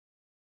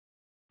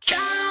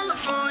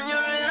California.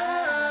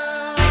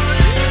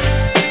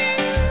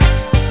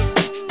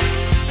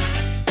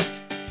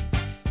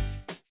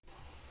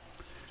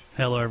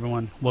 Hello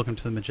everyone, welcome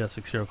to the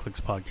Majestics HeroClix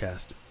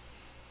podcast.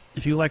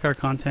 If you like our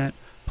content,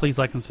 please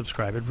like and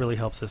subscribe, it really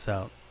helps us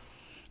out.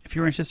 If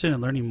you're interested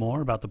in learning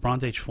more about the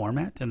Bronze Age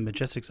format and the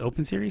Majestics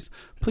Open Series,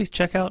 please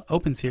check out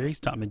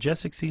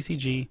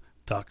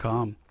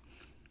openseries.majesticccg.com.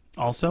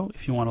 Also,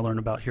 if you want to learn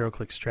about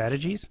HeroClix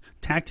strategies,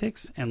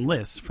 tactics, and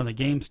lists from the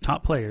game's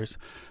top players,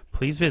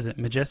 please visit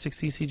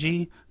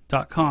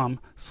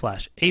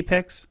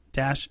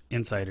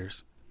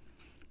majesticccg.com/apex-insiders.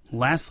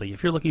 Lastly,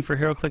 if you're looking for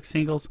HeroClix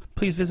singles,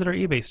 please visit our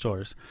eBay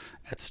stores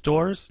at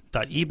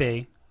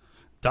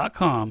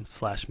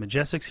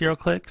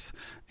stores.ebay.com/MajesticsHeroClix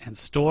and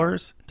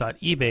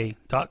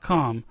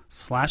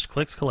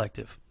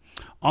stores.ebay.com/ClicksCollective.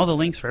 All the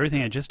links for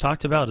everything I just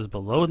talked about is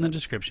below in the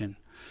description.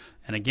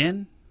 And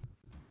again,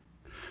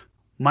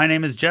 my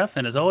name is Jeff,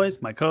 and as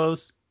always, my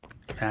co-host,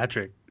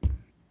 Patrick.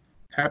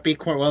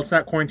 Well, it's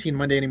not Quarantine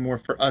Monday anymore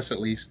for us, at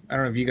least. I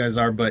don't know if you guys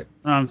are, but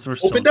We're still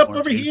opened in up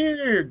over quarantine.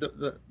 here.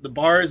 The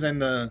bars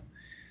and the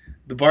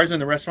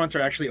restaurants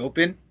are actually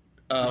open.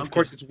 Of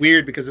course, it's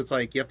weird because it's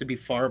like you have to be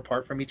far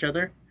apart from each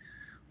other.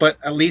 But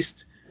at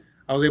least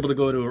I was able to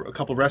go to a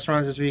couple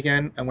restaurants this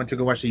weekend. I went to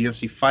go watch the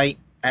UFC fight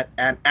at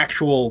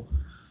the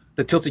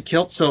Tilted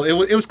Kilt. So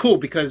it was cool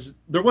because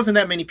there wasn't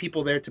that many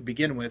people there to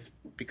begin with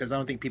because I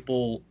don't think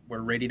people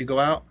were ready to go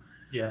out.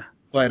 Yeah.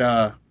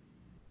 But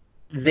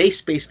they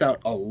spaced out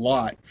a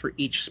lot for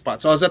each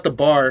spot. So I was at the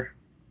bar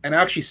and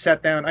I actually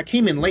sat down. I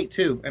came in late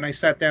too, and I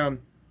sat down,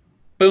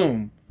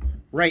 boom,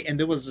 right. And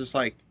there was just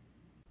like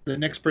the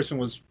next person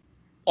was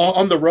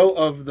on the row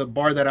of the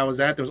bar that I was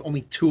at. There was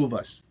only two of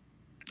us.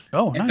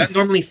 Oh, And nice. that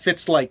normally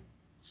fits like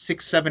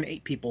 6, 7,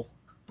 8 people.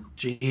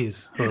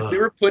 Jeez. They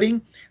were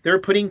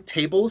putting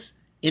tables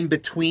in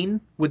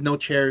between with no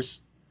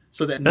chairs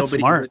so that That's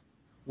nobody smart.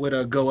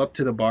 would go up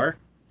to the bar.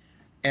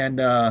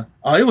 And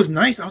it was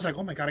nice. I was like,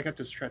 oh my god, I got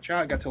to stretch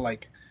out. I got to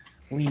like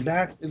lean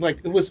back. I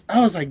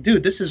was like,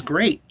 dude, this is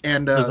great.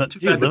 And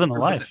living the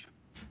life.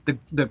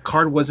 The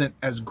card wasn't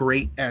as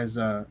great as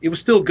it was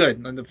still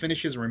good. And the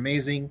finishes were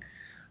amazing.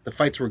 The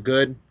fights were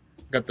good.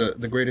 Got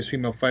the greatest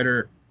female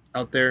fighter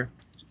out there,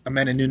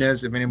 Amanda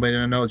Nunes. If anybody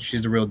don't know,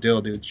 she's the real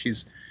deal, dude. She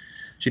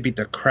beat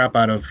the crap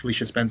out of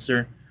Felicia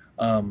Spencer.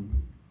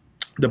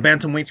 The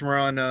bantamweights were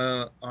on.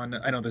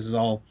 I know this is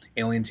all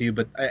alien to you,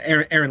 but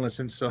Aaron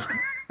listens, so.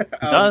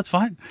 No, that's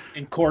fine.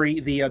 And Corey,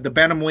 the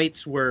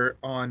bantamweights were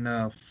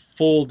on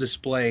full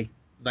display.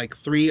 Like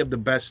 3 of the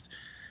best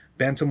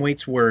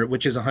bantamweights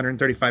which is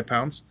 135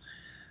 pounds.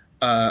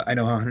 I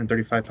know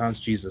 135 pounds,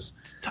 Jesus.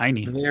 It's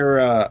tiny.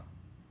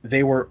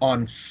 They were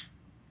on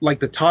like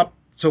the top.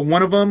 So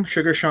one of them,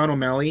 Sugar Sean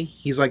O'Malley,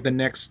 he's like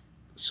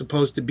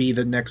supposed to be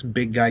the next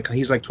big guy.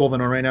 He's like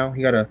 12-0 right now.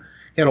 He had a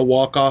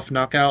walk-off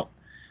knockout.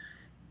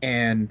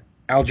 And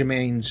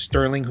Aljamain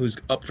Sterling, who's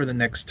up for the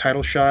next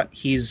title shot,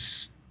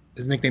 his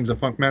nickname's the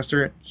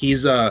Funkmaster. He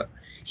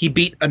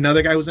beat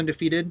another guy who's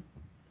undefeated,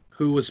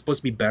 who was supposed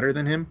to be better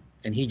than him,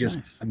 and he just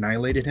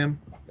annihilated him,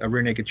 a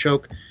rear naked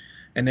choke.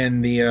 And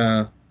then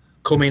the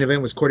co-main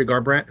event was Cody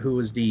Garbrandt, who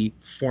was the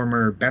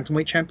former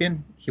bantamweight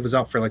champion. He was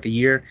out for like a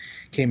year,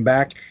 came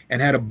back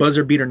and had a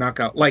buzzer beater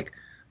knockout. Like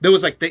there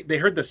was like they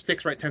heard the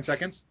sticks right 10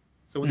 seconds.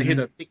 So when they hear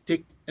the tick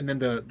tick, and then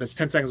there's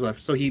 10 seconds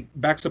left. So he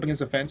backs up against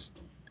the fence,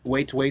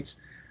 waits with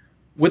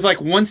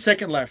like 1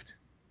 second left.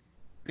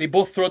 They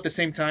both throw at the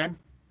same time,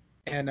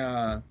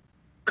 and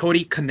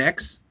Cody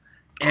connects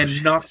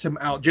and knocks him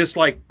out. Just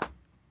like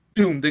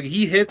boom,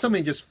 he hits him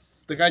and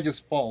the guy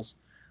just falls.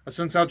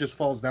 Assunção just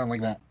falls down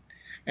like that.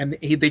 And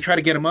they try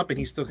to get him up, and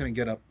he still couldn't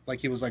get up. Like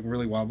he was like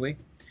really wobbly.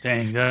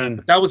 Dang,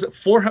 done. That was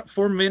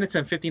 4 minutes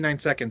and 59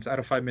 seconds out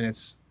of 5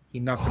 minutes. He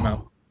knocked him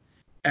out.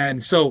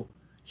 And so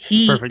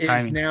he Perfect is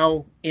timing.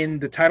 now in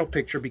the title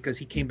picture because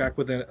he came back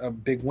with a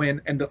big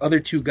win. And the other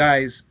 2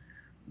 guys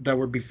that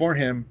were before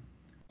him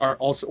are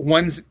also,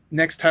 one's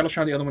next title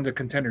shot, the other one's a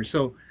contender.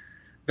 So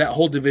that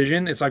whole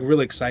division, it's like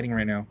really exciting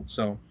right now.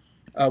 So,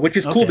 which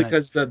is cool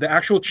because the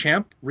actual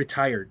champ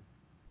retired.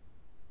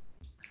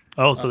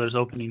 Oh, so there's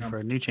opening for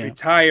a new champ.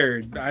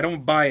 Retired. I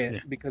don't buy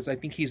it because I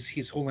think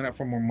he's holding out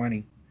for more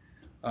money.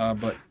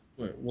 But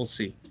we'll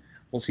see.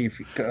 We'll see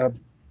if.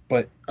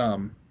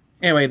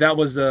 Anyway, that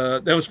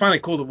was finally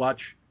cool to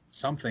watch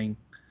something.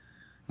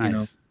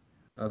 Nice.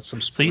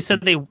 Some. So you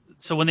said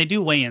so when they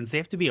do weigh-ins, they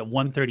have to be at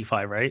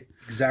 135, right?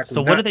 Exactly.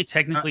 So what do they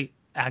technically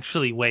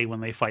actually weigh when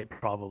they fight?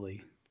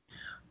 Probably.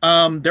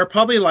 They're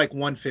probably like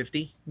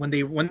 150 when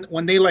they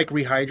like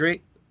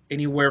rehydrate,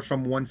 anywhere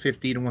from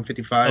 150 to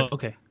 155. Oh,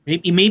 okay.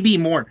 Maybe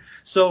more.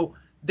 So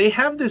they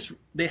have this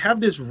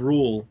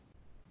rule,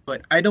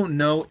 but I don't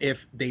know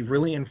if they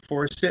really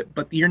enforce it.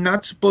 But you're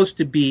not supposed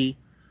to be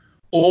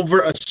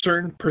over a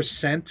certain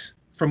percent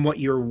from what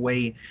you're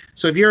weighing.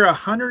 So if you're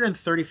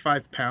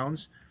 135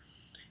 pounds,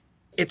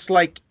 it's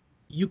like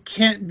you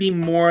can't be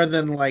more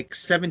than like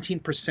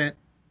 17%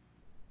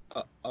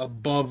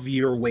 above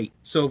your weight.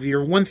 So if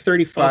you're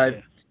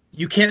 135,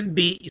 you can't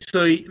be.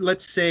 So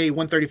let's say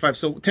 135.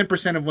 So 10%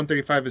 of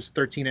 135 is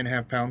 13 and a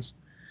half pounds.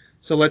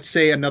 So let's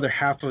say another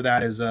half of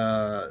that is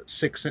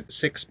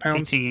 6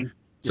 pounds. 18.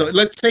 So Yeah.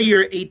 let's say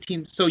you're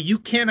 18. So you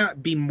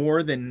cannot be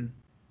more than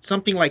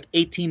something like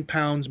 18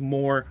 pounds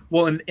more.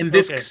 Well, in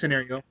this Okay.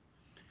 scenario,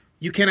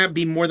 you cannot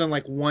be more than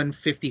like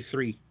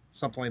 153,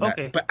 something like that.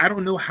 Okay. But I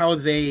don't know how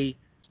they.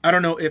 I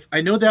don't know if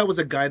I know that was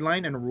a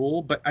guideline and a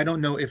rule, but I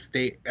don't know if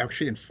they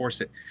actually enforce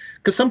it.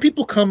 Because some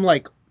people come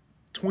like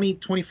 20,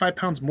 25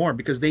 pounds more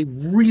because they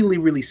really,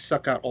 really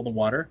suck out all the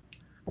water.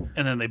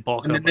 And then they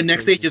bulk And up. then the like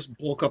next crazy. day just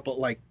bulk up at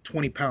like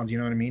 20 pounds. You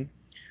know what I mean?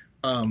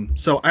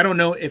 So I don't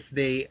know if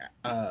they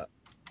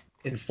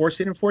enforce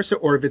it,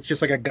 or if it's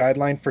just like a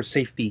guideline for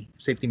safety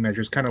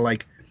measures, kind of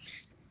like,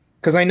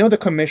 because I know the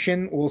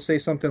commission will say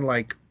something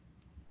like,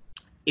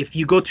 if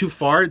you go too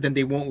far, then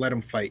they won't let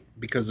them fight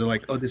because they're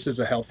like, oh, this is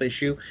a health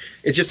issue.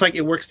 It's just like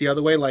it works the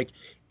other way. Like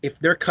if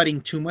they're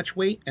cutting too much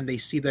weight and they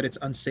see that it's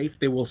unsafe,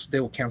 they will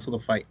cancel the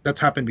fight. That's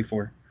happened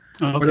before.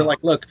 Okay. Or they're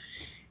like, look,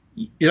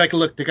 you're like,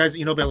 look, the guys,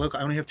 but look,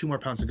 I only have 2 more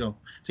pounds to go.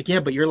 It's like, yeah,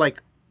 but you're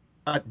like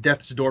at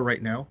death's door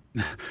right now.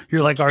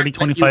 You're like already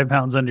 25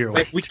 pounds under your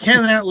weight. Like, we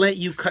cannot let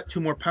you cut 2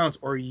 more pounds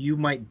or you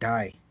might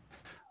die.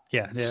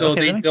 Yeah. So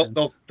okay,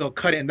 they'll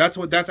cut it, and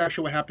that's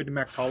actually what happened to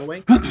Max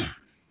Holloway,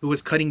 who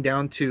was cutting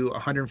down to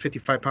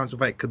 155 pounds of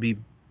fight. Could be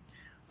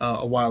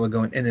a while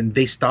ago, and then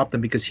they stopped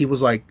him because he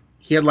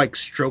had like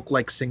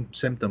stroke-like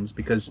symptoms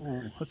because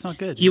that's not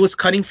good. he was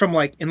cutting from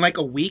like in like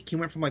a week. He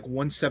went from like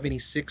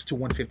 176 to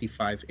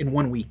 155 in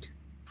 1 week.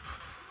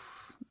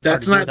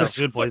 That's not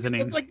food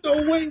poisoning. That's like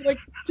no way, like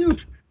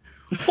dude.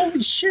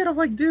 Holy shit! I'm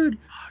like, dude.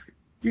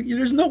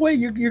 There's no way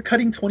you're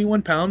cutting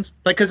 21 pounds.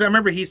 Like, because I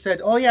remember he said,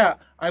 "Oh yeah,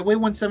 I weigh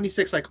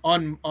 176." Like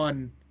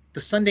on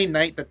the Sunday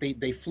night that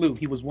they flew,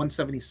 he was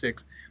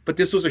 176. But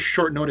this was a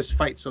short notice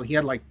fight, so he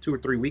had like 2 or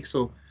 3 weeks.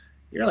 So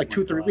you're like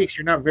 2 or 3 weeks.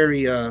 You're not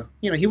very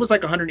he was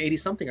like 180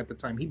 something at the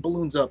time. He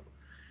balloons up,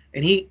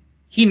 and he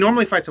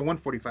normally fights at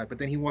 145, but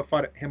then he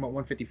fought him at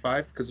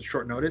 155 because of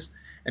short notice.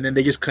 And then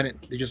they just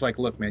couldn't. They just like,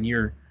 look, man,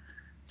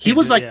 he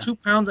was like 2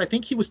 pounds. I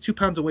think he was 2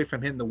 pounds away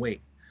from hitting the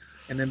weight.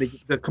 And then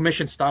the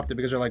commission stopped it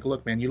because they're like,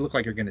 look, man, you look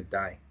like you're gonna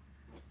die.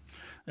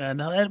 And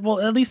well,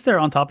 at least they're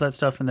on top of that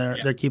stuff, and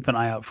they're keeping an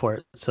eye out for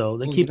it, so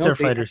they keep their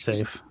fighters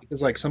safe.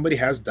 Because like somebody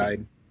has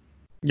died.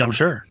 Yeah, I'm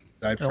sure.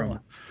 Died from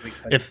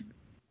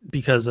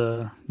because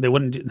they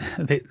wouldn't.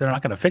 They're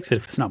not going to fix it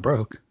if it's not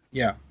broke.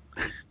 Yeah.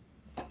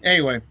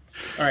 Anyway,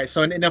 all right.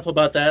 So enough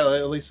about that.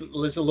 At least a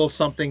little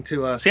something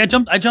to. See, I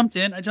jumped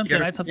in. I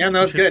had something. Yeah,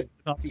 no, it's good.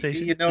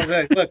 You know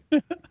that. Look,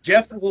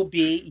 Jeff will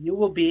be. You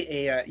will be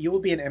an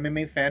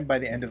MMA fan by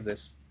the end of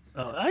this.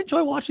 I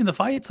enjoy watching the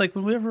fights. Like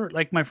whenever,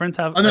 like my friends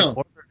have. Oh no.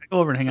 I go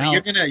over and hang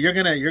out.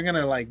 You're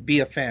gonna like be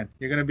a fan.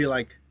 You're gonna be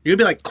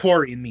like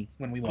Corey and me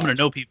when we watch. I'm gonna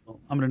know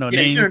people. I'm gonna know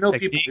names. You're gonna know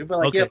people. You'll be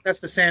like, yeah, that's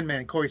the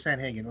Sandman, Corey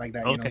Sandhagen, like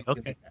that. Okay.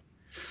 Okay.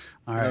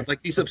 All right.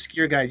 Like these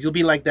obscure guys. You'll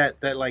be like that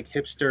like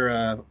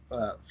hipster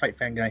fight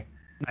fan guy.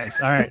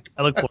 Nice. All right.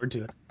 I look forward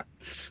to it.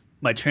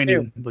 My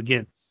training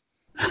begins.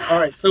 All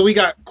right. So we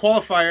got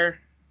qualifier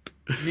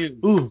news.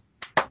 Ooh,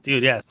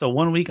 dude. Yeah. So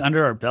 1 week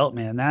under our belt,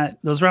 man.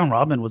 Those round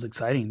robin was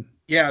exciting.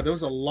 Yeah, there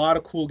was a lot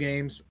of cool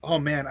games. Oh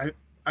man,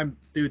 I'm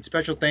dude.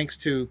 Special thanks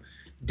to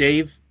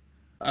Dave.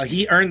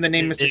 He earned the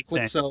name Mr.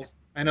 Clixo.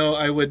 I know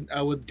I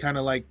would kind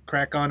of like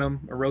crack on him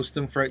or roast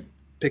him for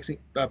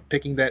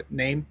picking that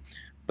name,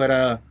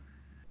 but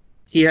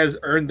he has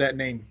earned that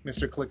name,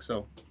 Mr.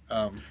 Clixo.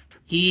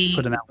 He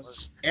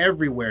was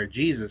everywhere.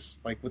 Jesus,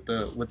 like with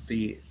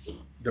the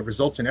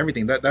results and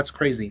everything. That's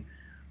crazy.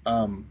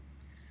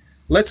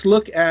 Let's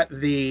look at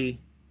the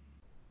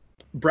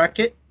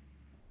bracket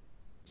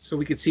so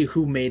we could see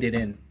who made it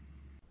in.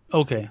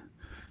 Okay.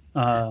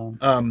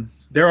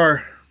 There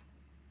are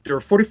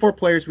 44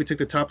 players. We took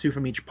the top 2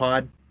 from each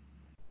pod.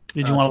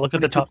 Did you want to look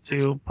at the top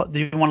 2? Do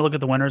you want to look at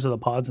the winners of the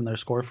pods and their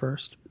score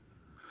first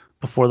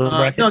before the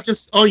bracket? No,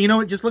 just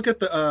just look at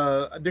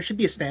the. There should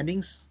be a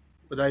standings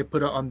that I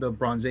put on the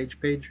Bronze Age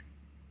page,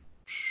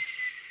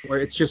 where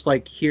it's just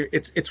like here.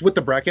 It's with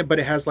the bracket, but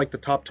it has like the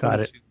top 22.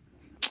 Got it.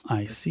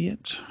 I see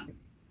it,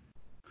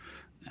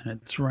 and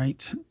it's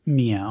right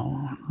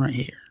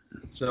here.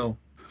 So,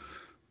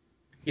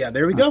 yeah,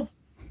 there we go.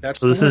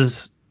 So this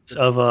is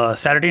of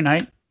Saturday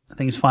night. I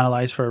think it's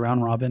finalized for a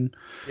round robin.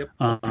 Yep.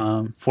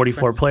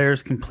 44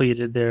 players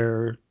completed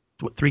their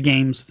 3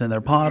 games within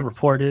their pod,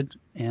 reported,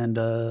 and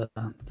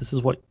this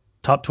is what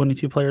top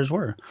 22 players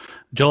were.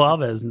 Joe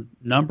Alves,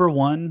 number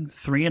 1,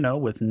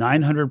 3-0 with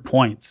 900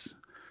 points,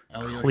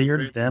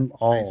 cleared them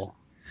all.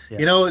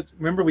 Nice. Yeah.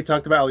 Remember we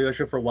talked about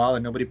Alyosha for a while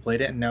and nobody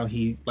played it, and now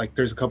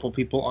there's a couple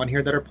people on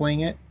here that are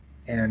playing it,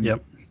 and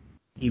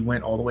he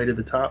went all the way to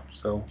the top.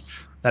 So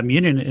that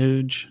mutagen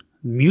ooze,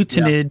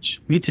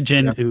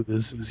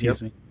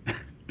 excuse me.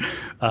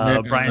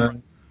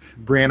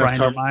 Brian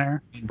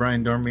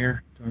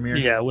Dormier.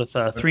 Yeah, with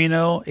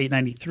 3-0,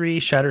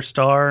 893,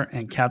 Shatterstar,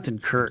 and Captain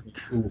Kirk.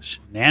 Ooh.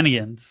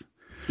 Shenanigans.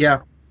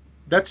 Yeah,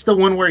 that's the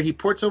one where he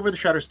ports over the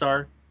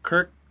Shatterstar.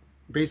 Kirk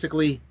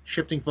basically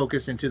shifting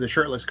focus into the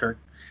shirtless Kirk.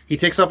 He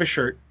takes off his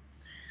shirt,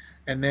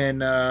 and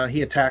then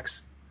he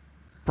attacks.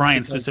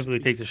 Brian because specifically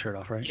takes his shirt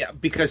off, right? yeah,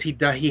 because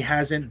he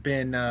hasn't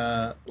been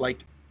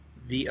like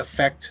the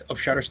effect of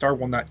Shatterstar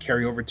will not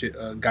carry over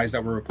to guys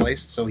that were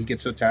replaced, so he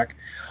gets to attack.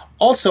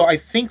 Also, I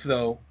think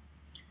though,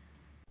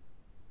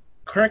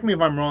 correct me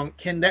if I'm wrong,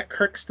 can that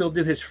Kirk still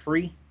do his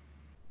free?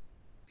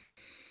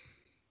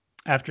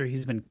 After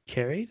he's been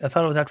carried? I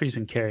thought it was after he's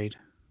been carried.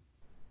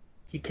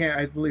 He can't,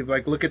 I believe.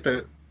 Like look at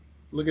the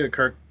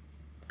Kirk.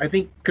 I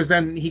think because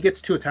then he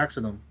gets 2 attacks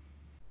with him.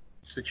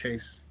 It's the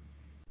chase.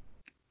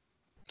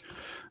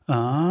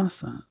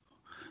 Let's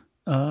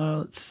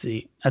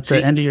see. At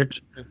the end of your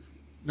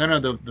No,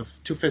 the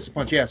 2 fisted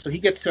punch. Yeah, so he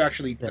gets to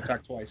actually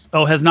attack twice.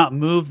 Oh, has not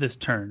moved this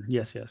turn.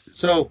 Yes.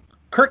 So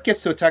Kirk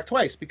gets to attack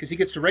twice because he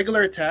gets the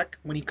regular attack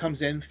when he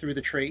comes in through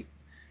the trait,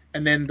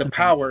 and then the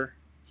power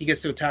he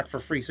gets to attack for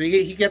free. So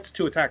he gets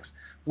 2 attacks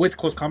with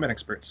close combat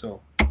expert.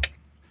 So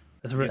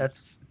that's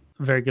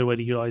a very good way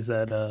to utilize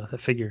that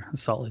figure.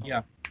 It's solid.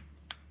 Yeah.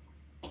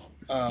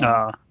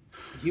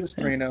 He was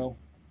 3-0.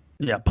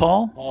 Yeah,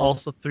 Paul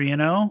also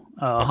 3-0.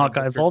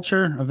 Hawkeye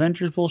Vulture,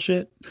 Avengers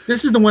bullshit.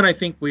 This is the one I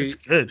think it's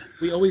good.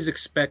 We always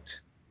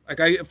expect.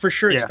 Like I for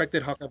sure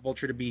expected Hawkeye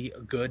Vulture to be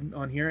good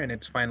on here, and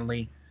it's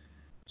finally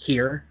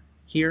here.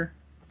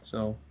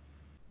 So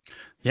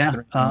yeah.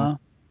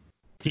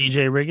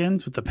 TJ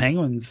Riggins with the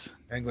Penguins.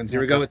 Here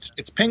we go.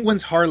 It's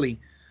Penguins Harley,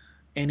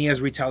 and he has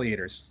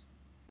Retaliators.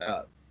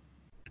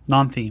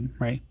 Non-theme,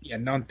 right? Yeah,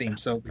 non-theme.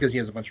 So because he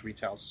has a bunch of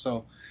retals.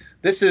 So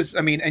this is,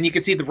 I mean, and you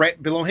can see the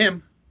right below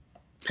him,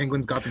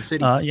 Penguins Gotham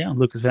City.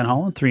 Lucas Van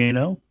Hollen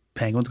 3-0.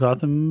 Penguins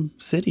Gotham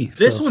City.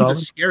 This one's solid.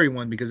 A scary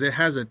one because it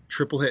has a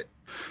triple hit.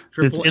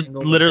 It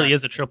literally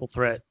is a triple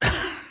threat.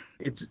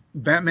 It's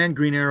Batman,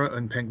 Green Arrow,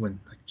 and Penguin.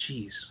 Like,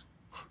 jeez,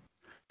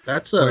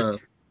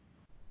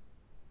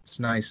 it's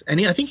nice.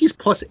 And I think he's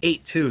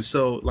 +8 too.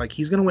 So like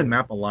he's gonna win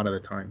map a lot of the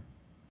time.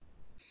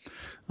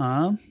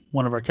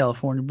 One of our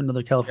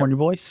another California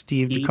boy,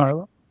 Steve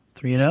DiCarlo,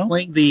 3-0.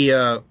 Playing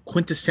the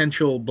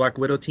quintessential Black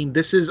Widow team.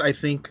 This is, I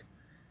think,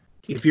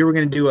 if you were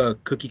going to do a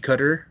cookie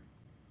cutter,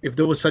 if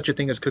there was such a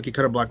thing as cookie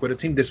cutter Black Widow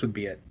team, this would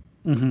be it.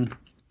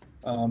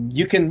 Mm-hmm.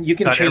 You can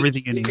change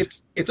everything you need.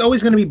 It's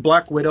always going to be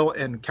Black Widow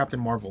and Captain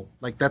Marvel.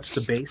 Like that's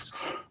the base.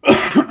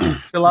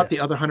 Fill out the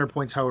other 100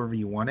 points however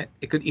you want it.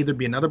 It could either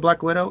be another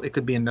Black Widow, it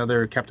could be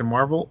another Captain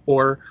Marvel,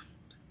 or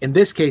in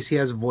this case, he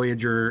has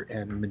Voyager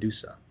and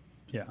Medusa.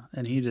 Yeah,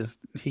 and he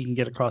can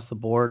get across the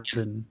board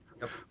and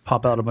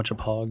pop out a bunch of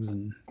pogs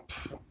and.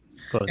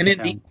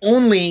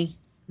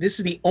 This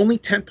is the only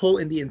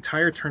tentpole in the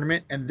entire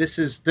tournament, and this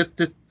is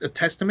a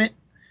testament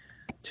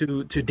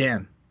to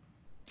Dan.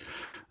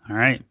 All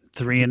right,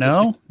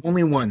 3-0.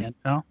 Only one.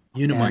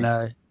 Unimind.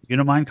 And,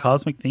 Unimind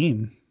Cosmic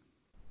Theme.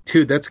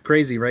 Dude, that's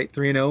crazy, right?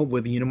 3-0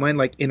 with Unimind,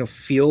 like in a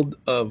field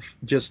of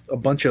just a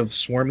bunch of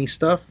swarmy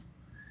stuff.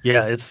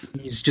 Yeah,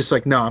 he's just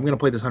like, no, I'm gonna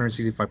play this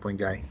 165 point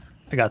guy.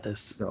 I got this.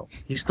 So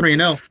he's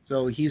 3-0.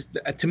 So he's,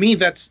 to me,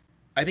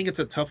 I think it's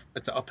an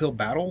uphill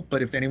battle.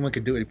 But if anyone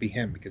could do it, it'd be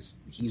him because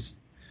he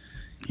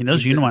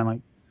knows Unimind like.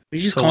 We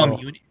just call him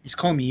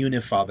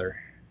Unifather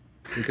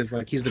because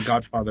like he's the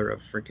godfather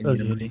of freaking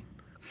Unimind.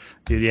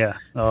 Dude, yeah.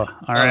 Oh,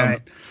 all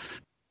right.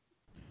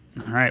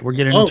 All right, we're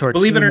getting into our.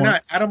 Believe it or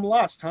not, Adam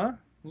lost, huh?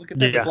 Look at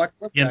that, the Black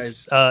Club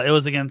guys. It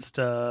was against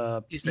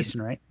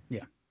Easton, right?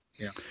 Yeah.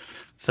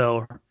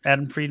 So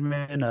Adam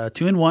Friedman,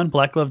 2-1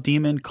 Black Glove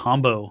Demon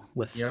combo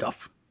with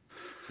stuff.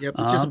 Yep,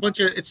 it's just a bunch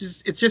of it's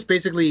just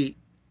basically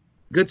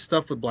good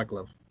stuff with Black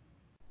Glove.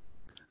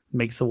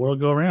 Makes the world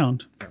go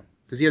around.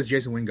 Because he has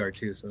Jason Wingard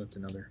too, so that's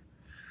another.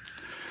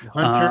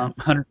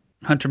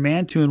 Hunter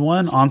Man,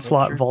 2-1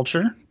 Onslaught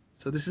Vulture.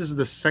 So this is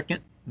the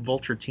second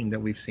Vulture team that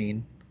we've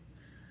seen.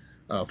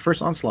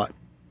 First Onslaught.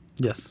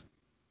 Yes.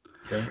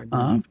 Okay.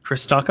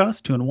 Chris Stakos,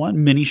 2-1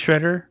 Mini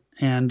Shredder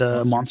and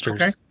Monsters.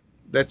 Okay.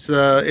 That's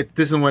this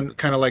is one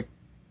kind of like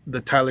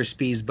the Tyler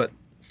Spees, but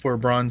for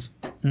bronze.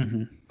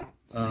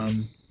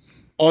 Mm-hmm.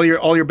 All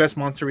your best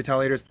monster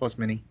retaliators plus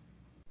mini.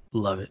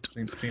 Love it.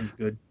 Seems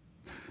good.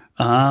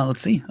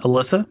 Let's see.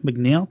 Alyssa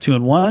McNeil,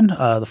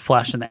 2-1. The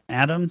Flash and the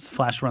Atoms.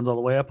 Flash runs all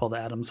the way up. All the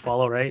Atoms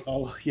follow, right?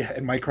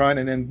 And Micron,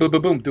 and then boom,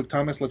 boom, boom. Duke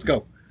Thomas, let's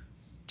go.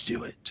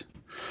 Do it.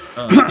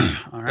 All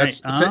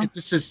right.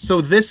 This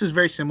is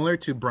very similar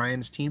to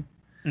Brian's team,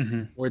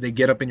 where they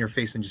get up in your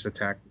face and just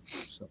attack.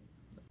 So.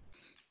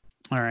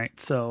 All right,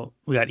 so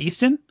we got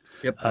Easton.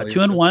 Yep.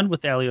 2-1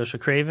 with Alyosha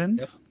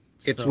Cravens. Yep.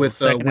 It's with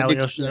second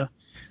Alyosha.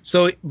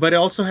 So, but it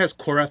also has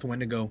Korath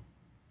Wendigo,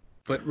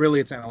 but really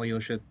it's an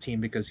Alyosha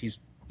team because he's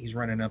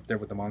running up there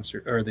with the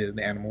monster or the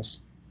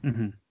animals.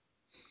 Mm-hmm.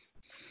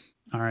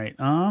 All right.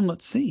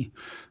 Let's see.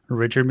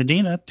 Richard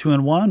Medina,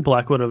 2-1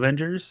 Blackwood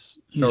Avengers.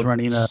 He's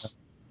running a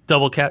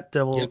double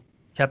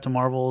Captain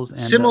Marvels and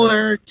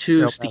similar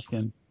to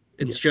Steve.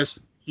 It's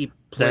just he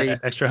plays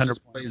the extra 100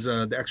 points.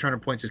 The extra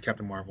 100 points is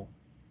Captain Marvel.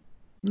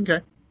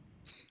 Okay.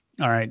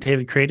 All right,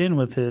 David Creighton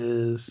with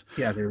his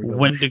there we go.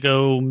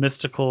 Wendigo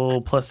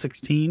Mystical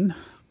 +16.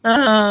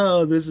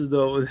 Oh, this is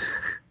the.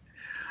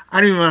 I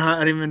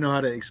don't even know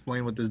how to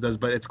explain what this does,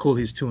 but it's cool.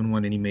 He's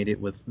 2-1 and he made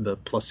it with the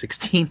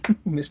 +16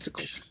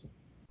 Mystical.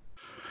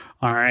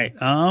 All right.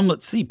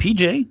 Let's see.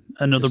 PJ,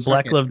 another The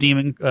Black second. Glove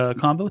Demon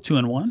combo,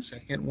 2-1.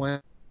 Second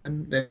one.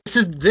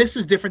 This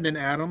is different than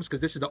Adams because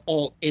this is the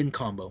all in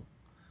combo.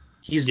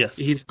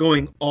 He's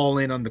going all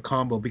in on the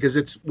combo because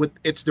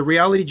it's the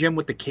reality gem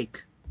with the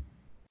cake.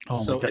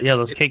 Oh So my god! Yeah,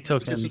 those cake it's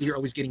just tokens. you're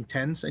always getting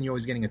tens and you're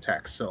always getting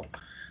attacks. So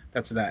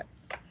that's that.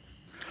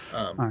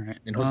 All right.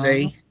 And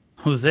Jose,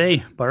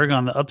 Jose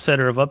Barragon, the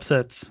upsetter of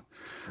upsets.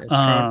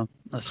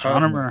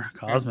 Astronomer,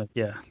 Cosmic.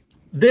 Yeah.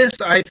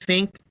 this I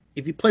think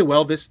if you play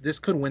well, this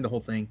could win the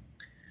whole thing.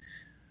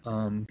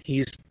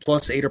 He's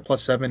 +8 or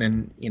 +7,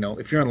 and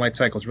if you're on light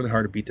cycle, it's really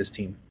hard to beat this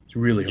team. It's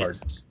really hard.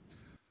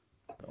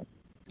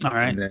 All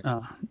right.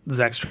 And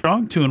Zach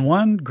Strong,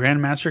 2-1.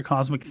 Grandmaster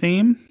Cosmic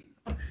Theme.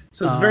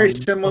 So it's very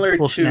similar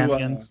multiple to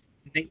shenanigans.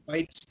 Nate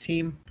White's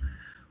team,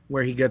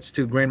 where he gets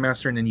to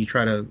Grandmaster and then you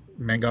try to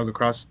Mangog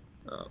across.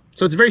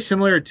 So it's very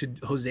similar to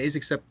Jose's,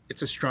 except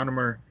it's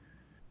Astronomer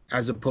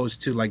as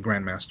opposed to like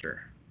Grandmaster.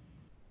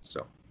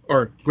 So,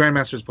 or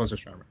Grandmaster as opposed to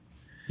Astronomer.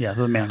 Yeah,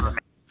 the man. All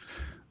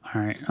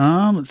right.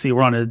 Let's see.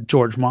 We're on to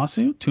George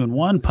Masu,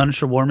 2-1.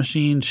 Punisher War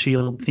Machine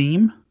Shield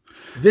Theme.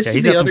 This Yeah, is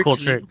he's the got some other cool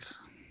team.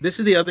 tricks. This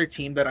is the other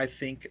team that I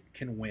think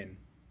can win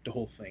the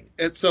whole thing.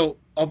 And so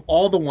of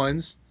all the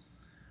ones,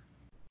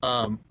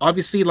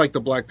 obviously like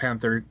the Black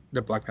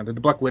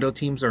Widow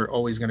teams are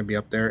always going to be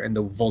up there, and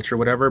the Vulture,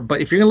 whatever. But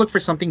if you're going to look for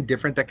something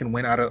different that can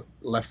win out of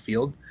left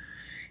field,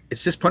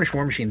 it's this Punish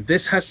War Machine.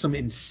 This has some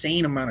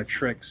insane amount of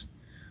tricks.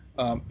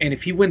 And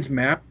if he wins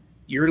map,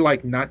 you're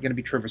like not going to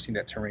be traversing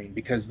that terrain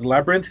because the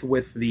Labyrinth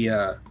with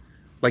the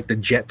like the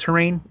jet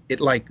terrain, it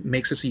like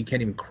makes it so you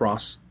can't even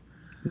cross.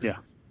 Yeah.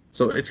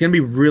 So it's going to be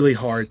really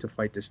hard to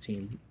fight this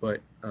team, but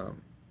and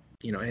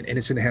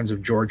it's in the hands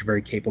of George,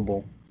 very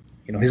capable.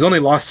 His only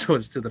loss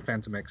was to the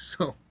Phantom X,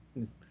 so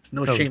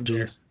no shame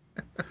there.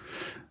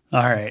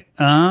 All right.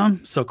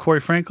 So Corey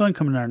Franklin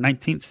coming in our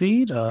 19th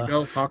seed.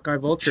 Go Hawkeye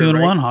Vulture. 2-1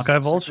 right? Hawkeye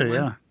Vulture.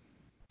 Yeah.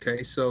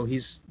 Okay, so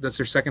that's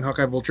their second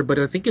Hawkeye Vulture, but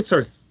I think it's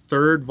our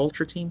third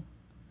Vulture team.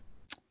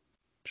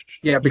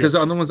 Yeah, because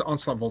the other one's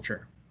Onslaught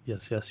Vulture.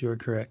 Yes, you are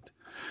correct.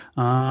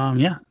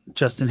 Yeah,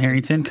 Justin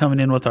Harrington coming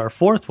in with our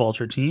fourth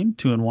Vulture team,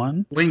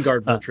 2-1.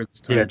 Wingard Vulture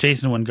this time. Yeah,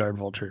 Jason Wingard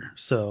Vulture.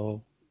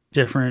 So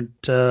different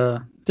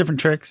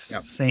tricks,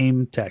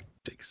 same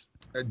tactics.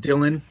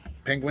 Dylan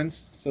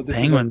Penguins. So this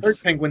Penguins. is our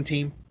third Penguin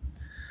team,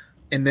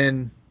 and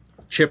then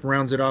Chip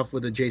rounds it off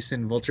with a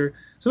Jason Vulture.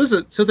 So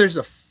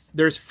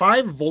there's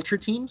 5 Vulture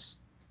teams,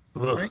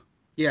 right?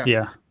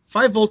 Yeah.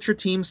 5 Vulture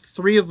teams.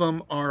 3 of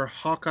them are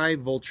Hawkeye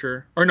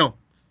Vulture, or no,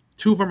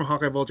 2 of them are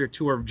Hawkeye Vulture,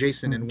 2 are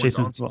Jason, and one's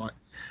Onslaught.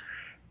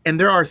 And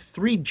there are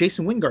 3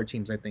 Jason Wingard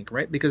teams, I think,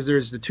 right? Because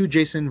there's the 2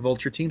 Jason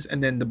Vulture teams,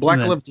 and then the Black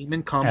Glove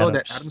Demon combo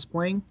that Adam's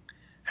playing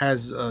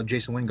has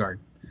Jason Wingard.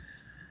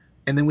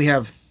 And then we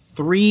have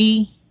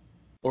 3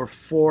 or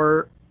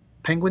 4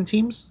 Penguin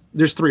teams.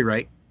 There's 3,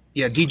 right?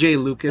 Yeah,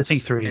 DJ, Lucas, I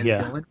think 3, and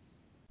yeah. Dylan.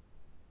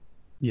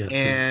 Yes.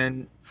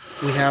 And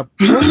we have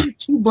only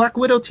 2 Black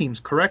Widow teams,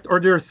 correct?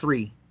 Or there are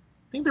 3?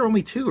 I think there are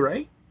only 2,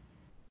 right?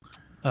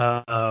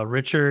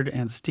 Richard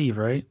and Steve,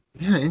 right?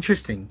 Yeah,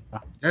 interesting.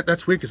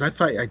 That's weird because I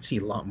thought I'd see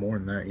a lot more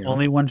than that.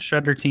 Only one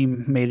Shredder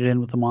team made it in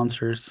with the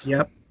Monsters.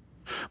 Yep.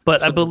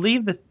 But I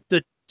believe that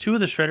the 2 of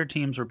the Shredder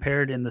teams were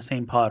paired in the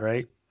same pod,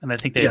 right? And I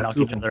think they knocked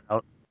each other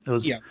out.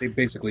 They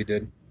basically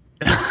did.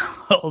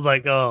 I was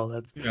like, oh,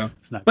 that's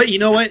not. But you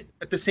know what?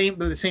 At the same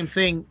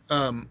thing,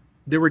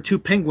 there were 2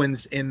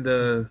 Penguins in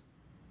the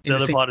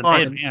other same pod, and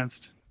they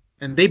advanced,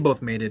 and they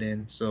both made it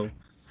in. So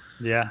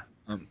yeah,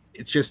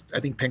 it's just I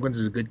think Penguins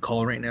is a good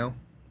call right now.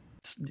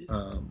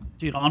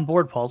 Dude,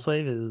 onboard Pulse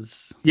Wave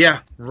is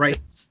right.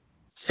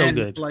 So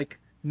good. Like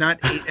not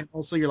 8, and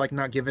also you're like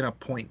not giving up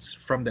points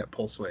from that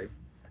Pulse Wave.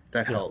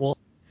 That helps. Well,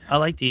 I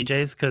like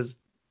DJs because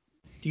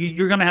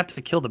you're gonna have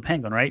to kill the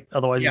Penguin, right?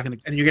 Otherwise, you're gonna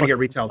get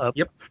retailed.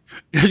 Yep,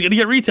 you're gonna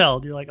get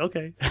retailed. You're like,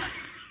 okay.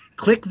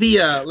 Click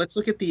the. Let's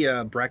look at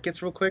the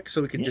brackets real quick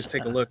so we can just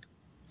take a look.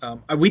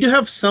 We do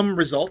have some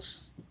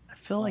results. I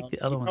feel like the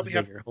other one's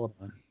bigger. Hold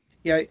on.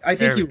 Yeah, I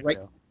think you're right.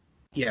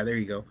 Yeah, there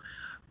you go.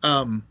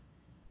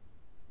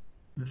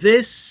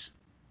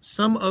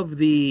 Some of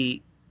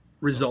the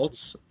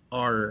results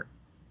are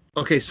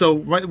okay. So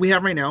we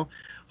have right now,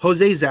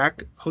 Jose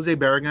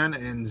Barragan,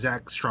 and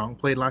Zach Strong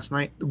played last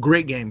night.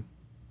 Great game.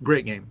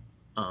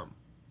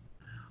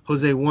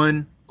 Jose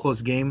won,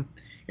 close game,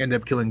 ended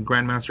up killing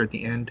Grandmaster at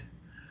the end.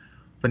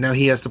 But now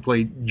he has to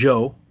play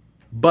Joe.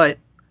 But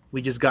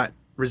we just got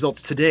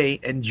results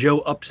today, and Joe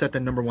upset the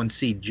number 1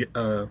 seed.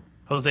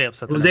 Jose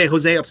upset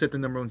the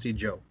number 1 seed,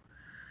 Joe.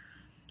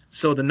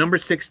 So the number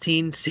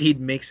 16 seed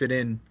makes it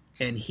in,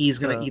 and he's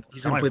gonna play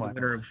the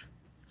winner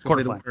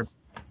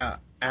of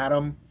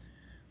Adam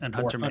and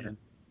Hunter Man.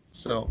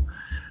 So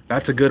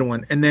that's a good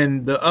one. And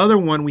then the other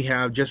one we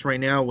have just right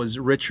now was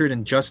Richard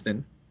and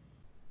Justin,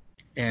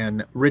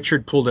 and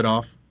Richard pulled it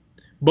off.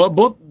 But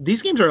both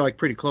these games are like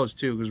pretty close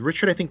too, because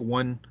Richard I think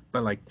won by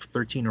like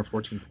 13 or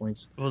 14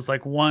 points. It was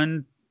like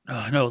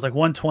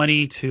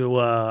 120 to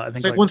I think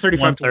it's like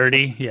 135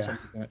 130. Yeah. like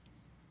that.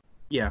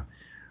 Yeah.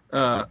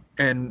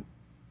 And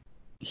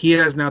he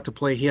has now to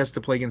play. He has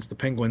to play against the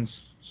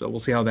Penguins, so we'll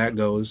see how that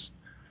goes.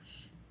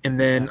 And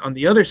then on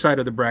the other side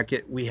of the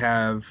bracket, we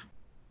have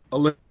a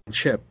little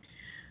Chip.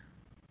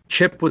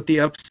 Chip with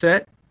the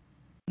upset,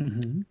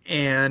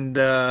 and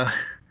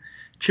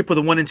Chip with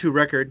a 1-2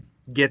 record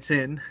gets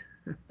in.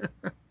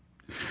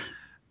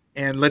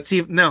 And let's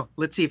see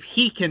if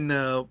he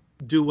can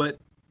do what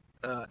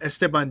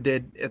Esteban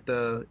did at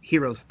the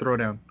Heroes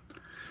Throwdown.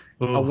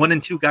 Ooh. A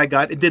 1-2 guy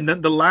got it. Did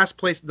the last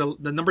place, the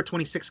number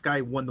 26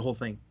 guy won the whole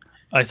thing.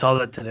 I saw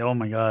that today. Oh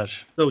my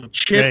gosh! So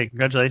Chip, hey,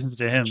 congratulations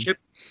to him.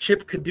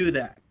 Chip could do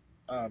that.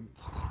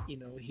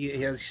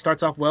 He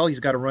starts off well. He's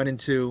got to run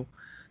into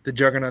the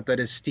juggernaut that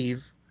is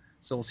Steve.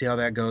 So we'll see how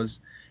that goes.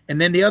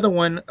 And then the other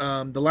one,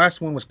 the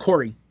last one was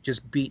Corey,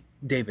 just beat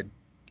David.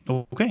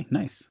 Okay,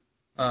 nice.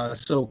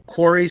 So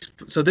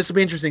this will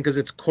be interesting because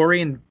it's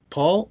Corey and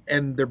Paul,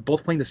 and they're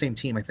both playing the same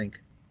team, I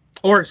think,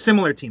 or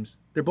similar teams.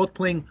 They're both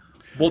playing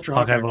Vulture,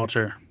 Hawkeye,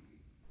 Vulture.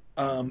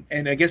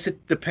 And I guess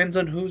it depends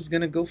on who's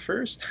gonna go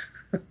first.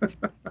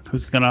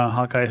 Who's gonna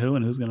Hawkeye who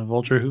and who's gonna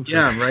Vulture who? First?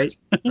 Yeah, right.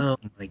 Oh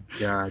my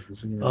God.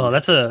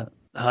 That's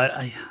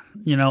I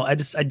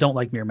don't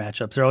like mirror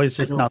matchups. They're always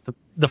just not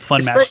the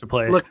fun match to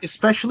play. Look,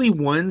 especially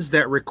ones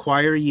that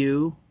require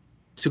you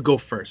to go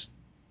first.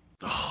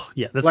 Oh,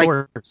 yeah, that's the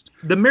worst.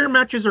 The mirror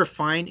matches are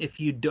fine if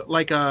you do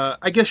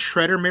I guess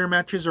Shredder mirror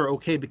matches are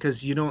okay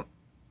because you don't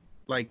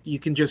you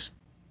can just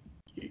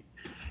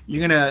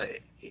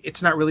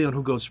it's not really on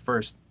who goes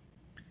first.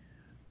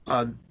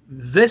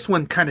 This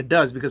one kind of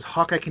does because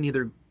Hawkeye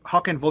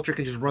and Vulture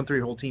can just run through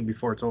your whole team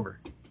before it's over.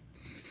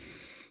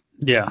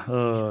 Yeah,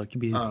 it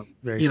can be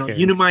very scary.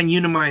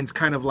 Unimine's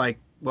kind of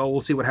we'll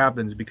see what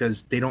happens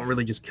because they don't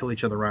really just kill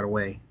each other right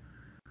away.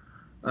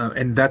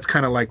 And that's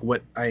kind of like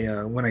what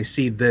I when I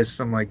see this,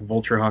 I'm like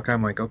Vulture Hawkeye.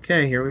 I'm like,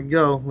 okay, here we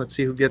go. Let's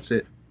see who gets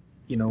it.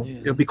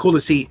 It'll be cool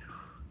to see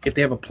if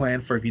they have a plan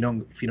for if you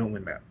don't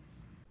win that.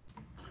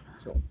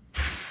 So,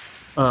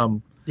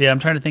 yeah, I'm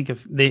trying to think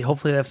if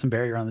hopefully they have some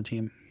barrier on the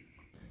team.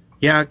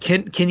 Yeah,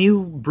 can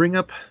you bring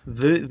up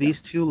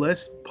these two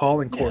lists,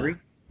 Paul and Corey? Yeah.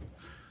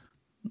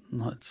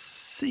 Let's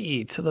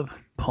see to the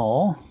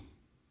Paul.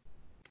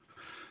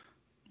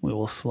 We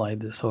will slide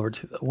this over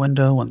to the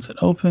window once it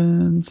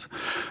opens.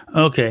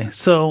 Okay,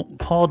 so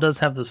Paul does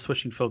have the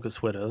switching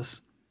focus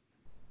widows.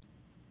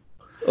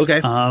 Okay,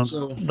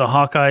 so the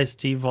Hawkeye,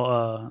 Steve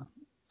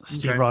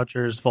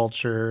Rogers,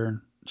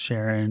 Vulture,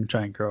 Sharon,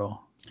 Giant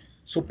Girl.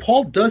 So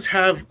Paul does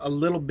have a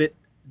little bit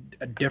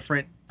a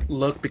different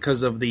look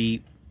because of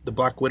the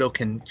Black Widow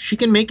can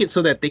make it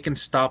so that they can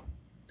stop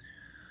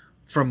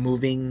from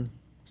moving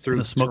through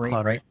the smoke terrain,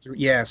 cloud, right?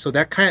 Yeah, so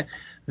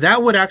that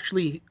would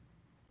actually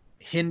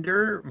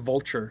hinder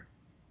Vulture.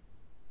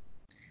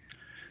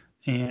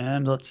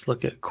 And let's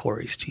look at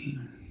Corey's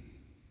team.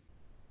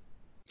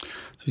 So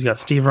he's got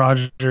Steve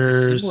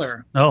Rogers.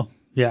 Similar. Oh,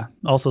 yeah.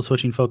 Also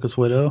switching focus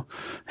widow.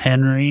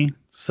 Henry.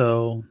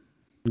 So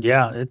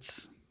yeah,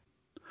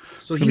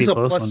 so he's a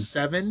plus one.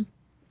 7.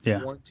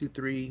 Yeah. 1, 2,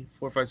 3,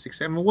 4, 5, 6,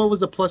 7. What was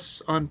the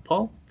plus on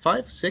Paul?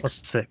 5, 6?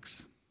 Plus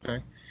 6.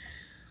 Okay.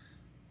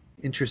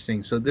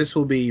 Interesting. So this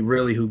will be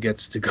really who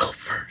gets to go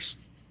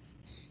first.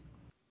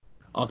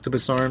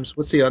 Octopus arms.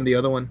 What's on the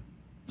other one?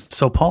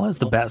 So Paul has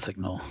the bat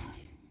signal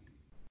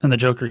and the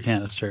Joker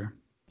canister.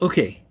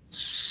 Okay.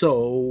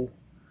 So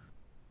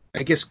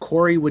I guess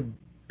Corey would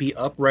be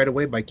up right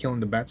away by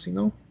killing the bat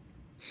signal.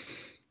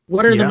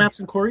 What are the maps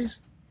in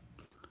Corey's?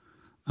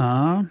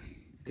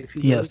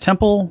 He has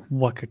Temple,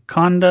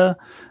 Wakanda,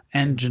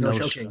 and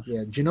Genosha. Okay,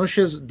 yeah,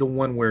 Genosha's the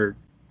one where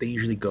they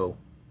usually go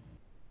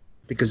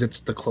because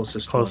it's the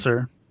closest.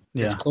 Closer,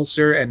 yeah. It's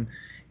closer, and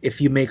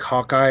if you make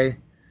Hawkeye,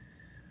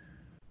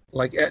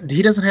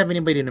 he doesn't have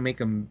anybody to make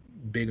him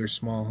big or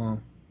small, huh?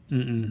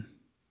 Mm-mm.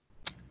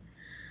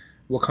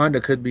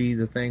 Wakanda could be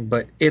the thing,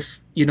 but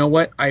if you know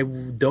what, I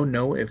don't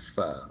know if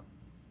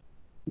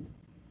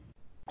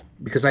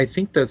because I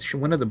think that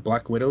one of the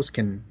Black Widows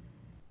can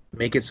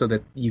make it so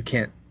that you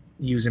can't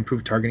use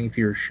improved targeting if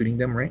you're shooting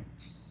them, right?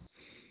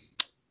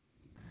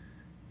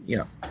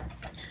 Yeah.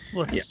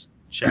 Let's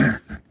check.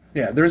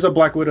 Yeah, there's a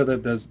Black Widow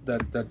that does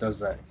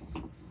that.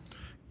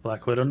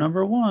 Black Widow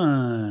number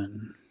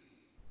 1.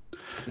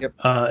 Yep.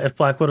 If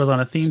Black Widow's on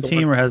a theme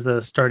team or has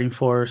a starting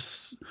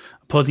force,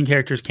 opposing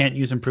characters can't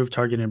use improved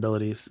targeting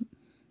abilities.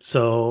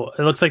 So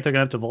it looks like they're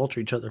gonna have to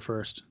Vulture each other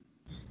first.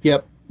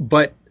 Yep,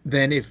 but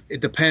then if it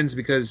depends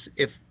because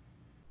if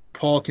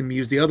Paul can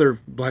use the other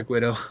Black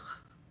Widow,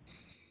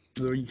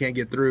 so you can't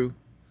get through.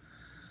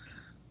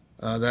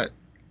 That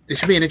it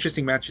should be an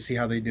interesting match to see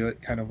how they do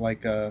it. Kind of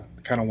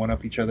one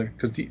up each other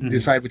because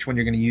decide which one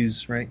you're going to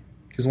use, right?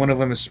 Because one of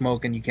them is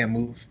smoke and you can't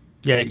move.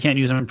 Yeah, you can't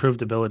use them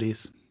improved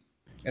abilities.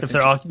 If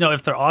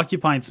they're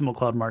occupying smoke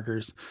cloud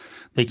markers,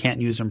 they can't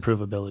use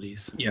improve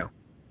abilities. Yeah,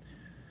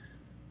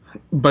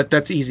 but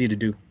that's easy to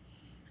do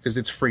because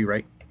it's free,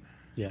 right?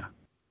 Yeah.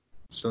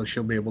 So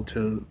she'll be able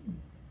to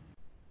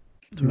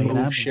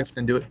move, shift,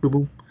 and do it. Boom,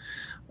 boom.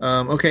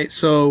 Okay,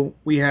 so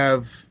we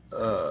have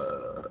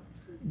the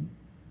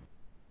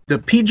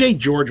PJ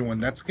George one.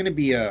 That's going to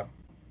be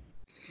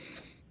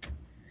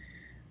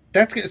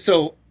That's good.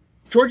 So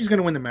George is going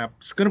to win the map.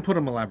 It's going to put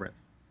him a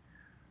labyrinth.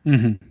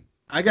 Mm-hmm.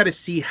 I got to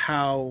see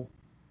how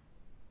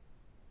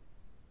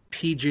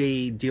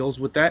PJ deals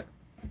with that.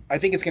 I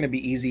think it's going to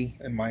be easy,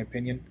 in my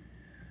opinion,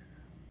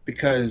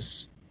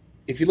 because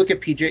if you look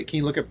at PJ, can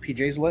you look at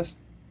PJ's list?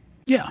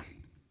 Yeah.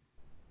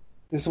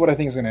 This is what I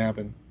think is going to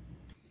happen.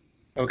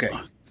 Okay.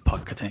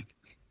 Pocket tank.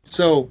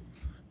 So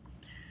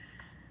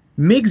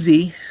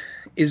Migsy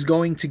is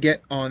going to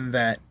get on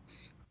that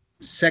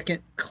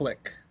second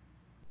click.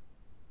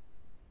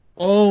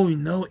 Oh,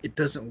 no, it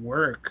doesn't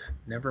work.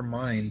 Never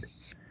mind.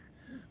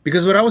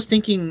 Because what I was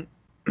thinking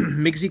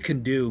Migsy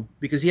can do,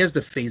 because he has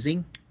the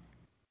phasing,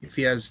 if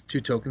he has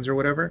 2 tokens or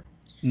whatever,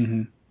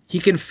 Mm-hmm. he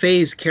can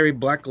phase carry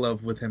Black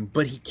Glove with him,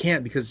 but he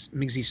can't because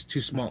Migsy's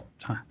too small.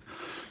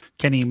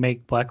 Can he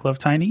make Black Glove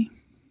tiny?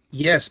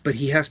 Yes, but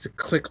he has to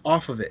click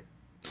off of it.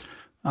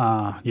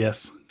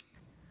 Yes.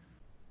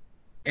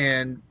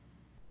 And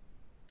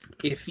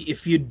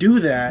if you do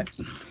that,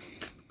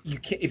 you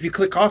can't. If you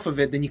click off of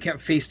it, then you can't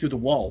phase through the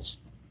walls.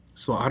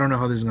 So I don't know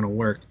how this is going to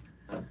work.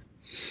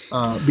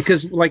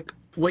 Because like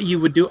what you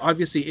would do,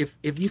 obviously,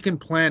 if you can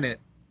plan it,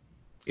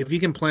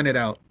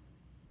 out,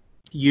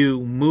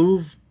 you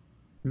move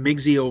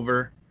Migsy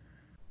over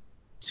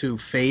to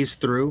phase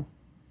through.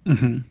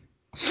 Mm-hmm.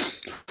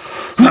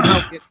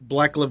 Somehow get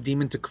Black Glove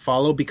Demon to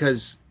follow,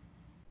 because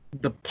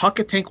the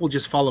pocket tank will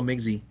just follow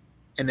Migsy,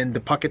 and then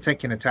the pocket tank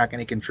can attack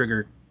and it can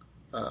trigger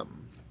The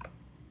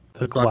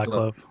Black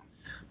Glove.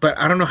 But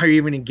I don't know how you're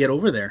even going to get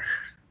over there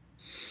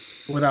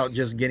without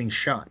just getting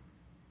shot.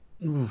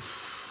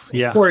 Oof.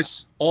 Yeah. Of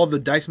course, all the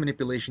dice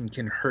manipulation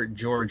can hurt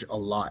George a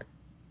lot.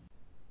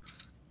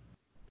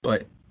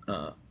 But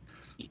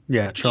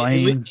yeah,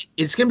 trying.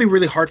 It's going to be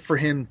really hard for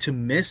him to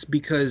miss,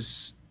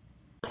 because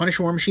Punish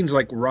War Machine's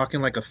like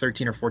rocking like a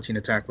 13 or 14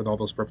 attack with all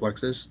those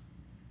perplexes.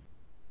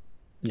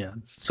 Yeah.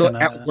 So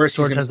at worst,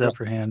 George has the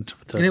upper hand.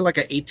 He's going to hit like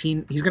a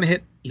 18. He's going to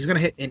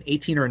hit an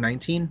 18 or a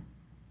 19.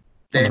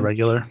 Then, on the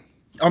regular.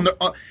 On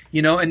the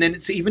and then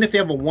so even if they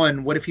have a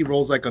 1, what if he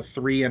rolls like a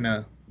 3 and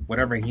a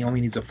whatever, and he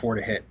only needs a 4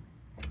 to hit?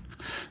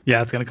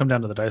 Yeah, it's going to come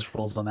down to the dice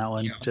rolls on that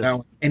one. Yeah, that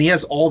one. And he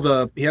has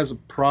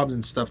probs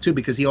and stuff too,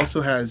 because he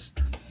also has,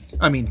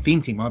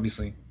 Theme Team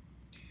obviously.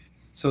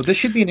 So this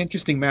should be an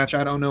interesting match.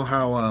 I don't know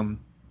how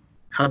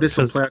this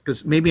will play out,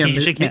 because maybe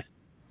PJ can't.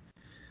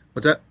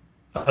 What's that?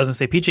 I was gonna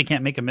say PJ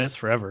can't make a miss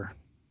forever.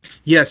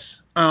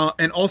 Yes,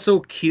 and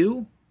also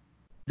Q,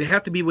 they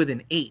have to be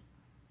within 8.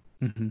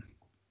 Mm-hmm.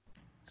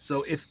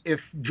 So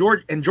if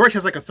George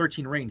has like a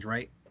 13 range,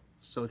 right?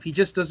 So if he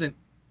just doesn't.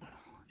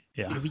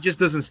 Yeah. If he just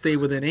doesn't stay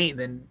within 8,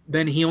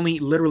 then he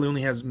literally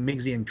only has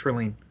Migsy and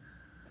Trillian.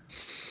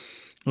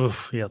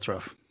 Oof, yeah, it's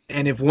rough.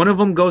 And if one of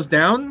them goes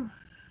down,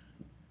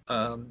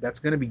 that's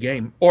gonna be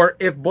game. Or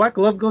if Black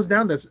Glove goes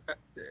down, that's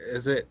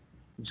it.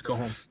 Just go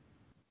home.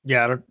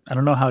 Yeah, I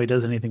don't know how he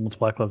does anything once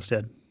Black Glove's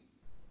dead.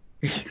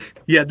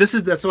 Yeah,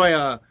 that's why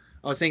I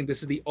was saying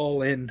this is the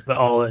all-in. The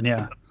all-in,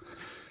 yeah.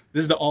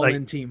 This is the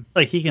all-in team.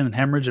 Like he can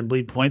hemorrhage and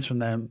bleed points from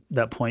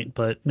that point,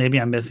 but maybe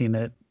I'm missing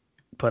it.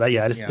 But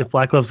if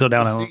Black Gloves go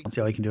down, I don't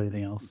see how he can do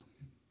anything else.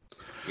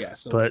 Yeah,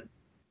 so but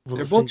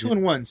they're both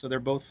 2-1, so they're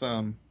both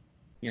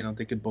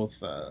they could both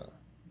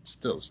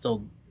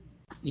still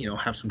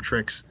have some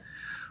tricks.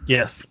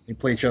 Yes, they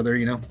play each other,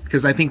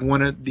 because I think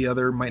one or the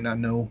other might not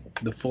know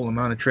the full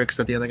amount of tricks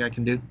that the other guy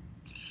can do.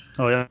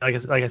 Oh yeah, like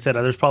I said,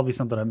 there's probably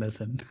something I'm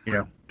missing.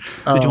 Yeah.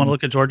 Did you want to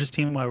look at George's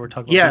team while we're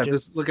talking? Yeah, about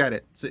just look at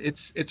it.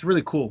 It's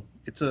really cool.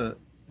 It's a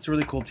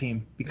really cool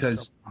team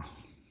because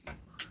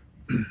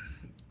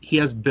he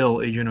has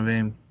Bill, Agent of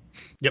AIM.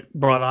 Yep,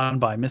 brought on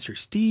by Mr.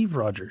 Steve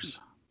Rogers.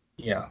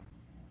 Yeah.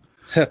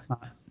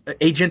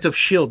 Agent of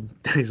Shield.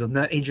 He's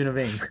not Agent of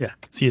AIM. Yeah,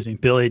 excuse me,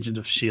 Bill, Agent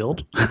of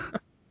Shield.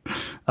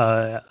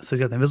 So he's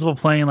got the Invisible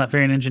Plane,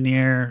 Latverian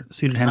Engineer,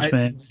 Suited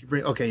Henchman.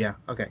 Okay. Yeah,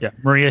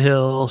 Maria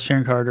Hill,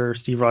 Sharon Carter,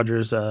 Steve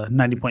Rogers,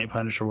 90-point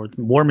Punisher,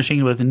 War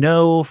Machine with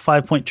no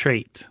 5-point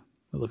trait.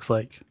 It looks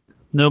like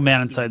no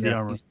man inside the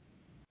armor.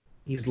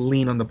 He's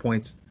lean on the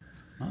points.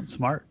 Oh,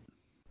 smart.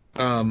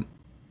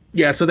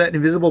 Yeah. So that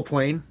Invisible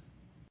Plane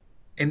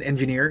and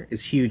Engineer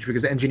is huge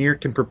because the Engineer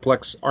can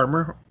perplex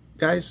armor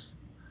guys.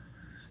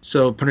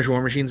 So Punisher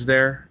War Machine's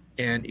there,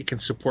 and it can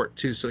support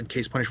too. So in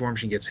case Punisher War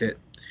Machine gets hit.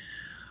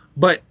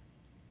 But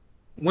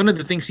one of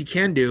the things he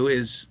can do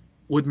is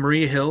with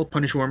Maria Hill,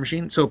 Punisher War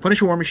Machine. So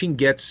Punisher War Machine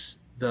gets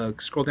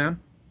scroll down.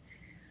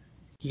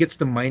 He gets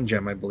the Mind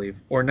Gem, I believe,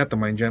 or not the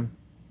Mind Gem,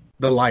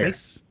 the Liar.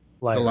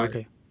 Liar. The Liar.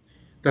 Okay.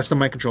 That's the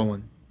mind control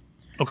one.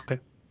 Okay.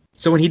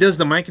 So when he does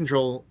the mind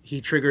control,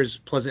 he triggers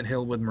Pleasant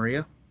Hill with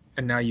Maria,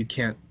 and now you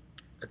can't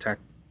attack.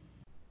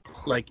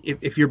 Like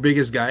if your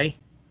biggest guy.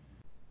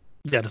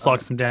 Yeah, just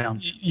locks him down.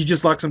 You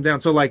just locks him down.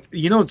 So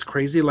it's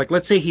crazy. Like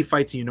let's say he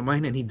fights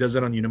Unimind and he does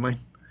it on Unimind.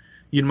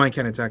 Unimind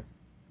can't attack.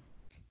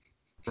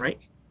 Right?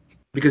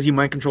 Because you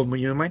mind controlled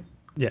Unimind?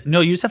 Yeah.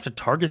 No, you just have to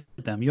target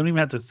them. You don't even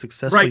have to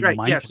successfully mind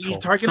control. Yeah, so you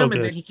target him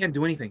and then he can't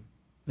do anything.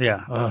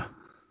 Yeah.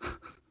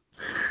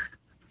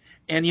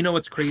 And you know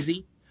what's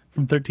crazy?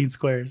 From 13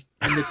 squares.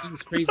 And the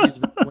thing's crazy is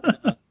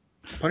that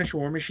Punisher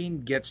War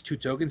Machine gets 2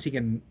 tokens, he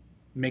can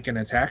make an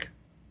attack.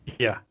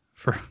 Yeah,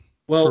 for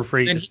Well,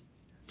 free.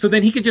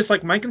 then he could just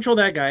like mind control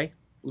that guy,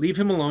 leave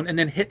him alone, and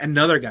then hit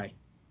another guy.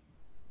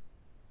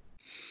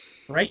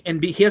 Right?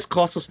 And he has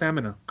colossal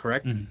stamina,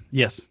 correct?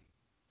 Yes.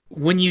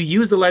 When you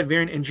use the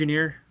Latvian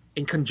Engineer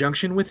in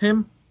conjunction with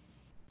him,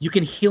 you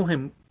can heal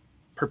him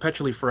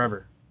perpetually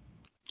forever.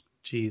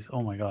 Jeez.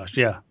 Oh my gosh.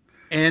 Yeah.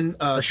 And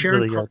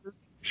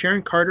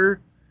Sharon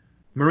Carter,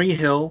 Marie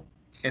Hill,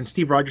 and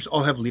Steve Rogers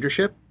all have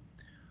leadership.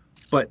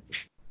 But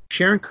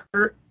Sharon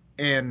Carter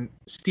and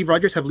Steve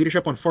Rogers have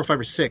leadership on 4, 5,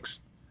 or 6.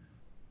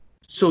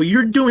 So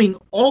you're doing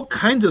all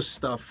kinds of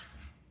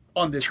stuff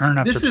on this. Turn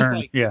after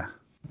turn.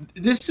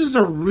 This is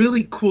a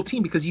really cool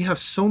team because you have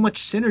so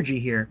much synergy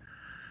here.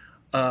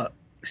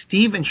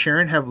 Steve and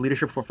Sharon have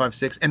leadership 4, 5,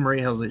 6, and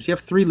Maria has leadership. You have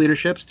 3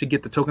 leaderships to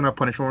get the token of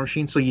Punisher War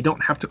Machine, so you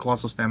don't have to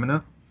Colossal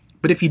Stamina.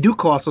 But if you do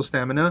Colossal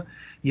Stamina,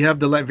 you have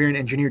the Latvian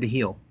Engineer to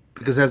heal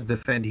because it has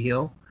Defend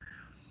Heal,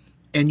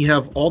 and you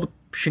have all the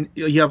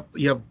you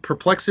have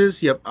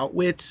Perplexes, you have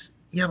Outwits,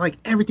 you have like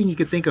everything you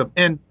could think of.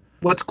 And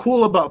what's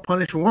cool about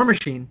Punisher War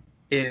Machine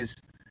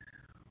is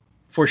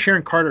for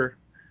Sharon Carter,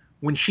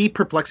 when she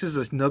perplexes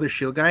another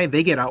shield guy,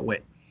 they get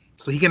Outwit,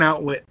 so he can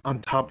Outwit on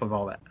top of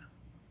all that.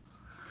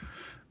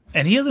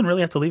 And he doesn't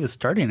really have to leave his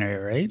starting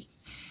area, right?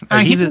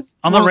 Like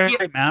on the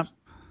right map.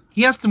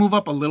 He has to move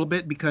up a little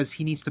bit because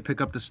he needs to pick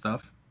up the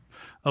stuff.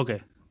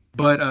 Okay.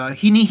 But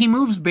he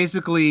moves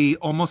basically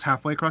almost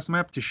halfway across the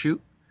map to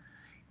shoot.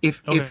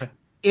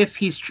 If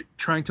he's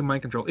trying to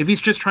mind control, if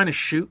he's just trying to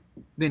shoot,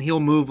 then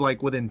he'll move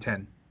like within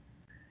 10.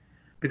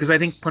 Because I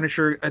think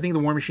the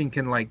War Machine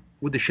can like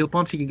with the shield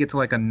pumps, he can get to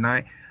like a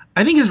 9.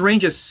 I think his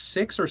range is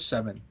 6 or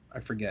 7. I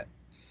forget.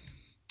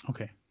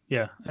 Okay.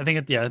 Yeah, I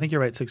think you're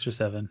right, 6 or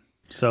 7.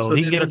 So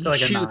he can get up to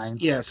like a 9.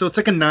 Yeah, so it's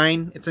like a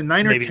 9. It's a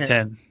 9 maybe or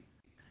 10.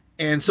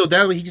 And so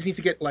that way he just needs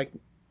to get like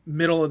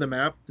middle of the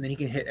map, and then he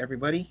can hit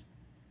everybody,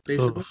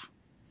 basically. Oof.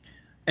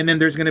 And then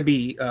there's going to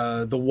be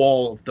the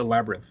wall of the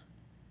labyrinth.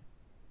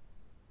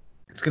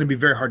 It's going to be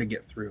very hard to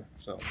get through.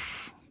 So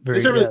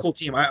it's a really cool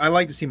team. I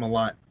like this team a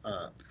lot.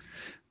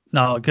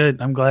 No,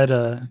 good. I'm glad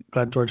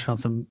George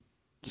found some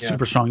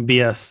super strong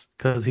BS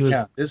because he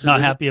was not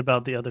happy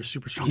about the other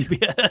super strong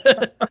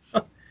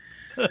BS.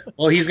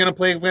 Well, he's going to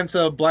play against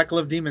a Black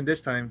Glove Demon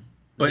this time,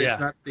 but it's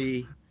not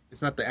the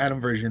Adam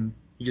version.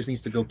 He just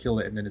needs to go kill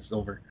it, and then it's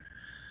over.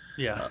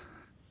 Yeah.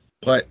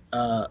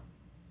 All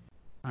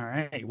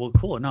right. Well,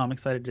 cool. No, I'm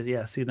excited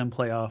to see them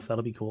play off.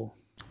 That'll be cool.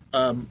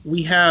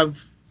 We have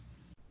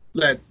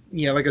that.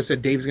 Yeah, like I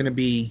said, Dave's going to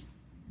be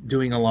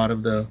doing a lot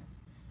of the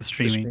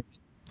streaming,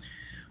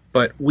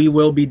 but we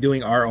will be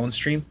doing our own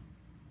stream.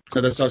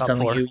 So that's what I was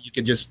telling you. You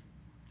could just.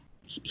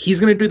 He's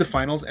going to do the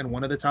finals and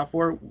one of the top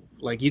 4.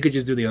 Like you could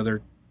just do the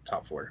other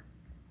top 4.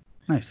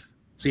 Nice.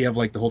 So you have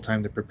like the whole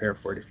time to prepare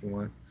for it if you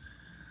want.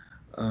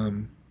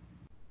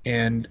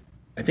 And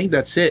I think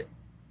that's it.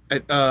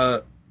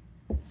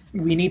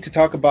 We need to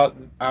talk about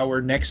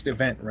our next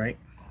event, right?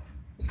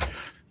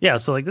 Yeah.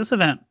 So like this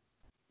event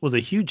was a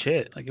huge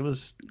hit. Like it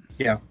was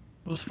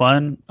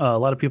fun. A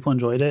lot of people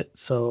enjoyed it.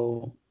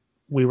 So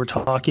we were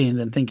talking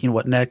and thinking,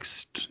 what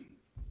next?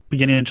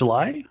 Beginning of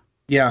July?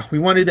 Yeah, we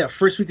wanted that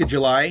first week of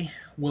July.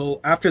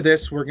 Well, after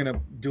this, we're gonna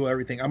do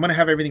everything. I'm gonna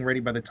have everything ready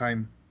by the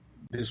time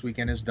this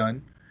weekend is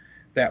done.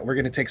 That we're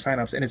gonna take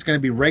signups, and it's gonna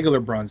be regular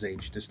Bronze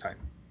Age this time.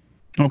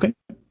 Okay.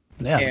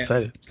 Yeah, I'm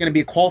excited. It's gonna be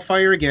a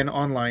qualifier again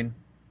online,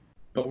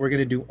 but we're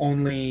gonna do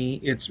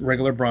it's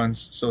regular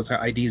bronze, so it's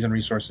IDs and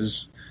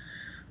resources.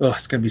 Oh,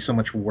 it's gonna be so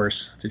much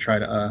worse to try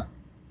to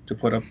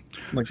put up.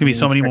 Like, it's gonna be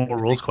so many more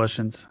rules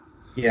questions.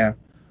 Yeah,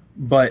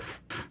 but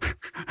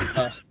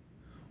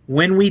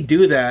when we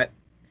do that,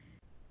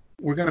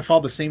 we're gonna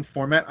follow the same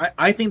format.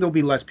 I think there'll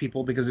be less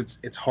people because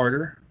it's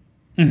harder.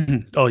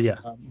 Mm-hmm. Oh yeah.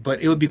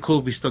 But it would be cool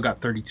if we still got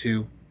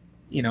 32.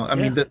 I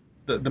mean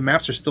the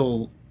maps are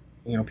still.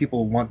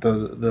 People want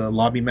the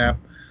lobby map,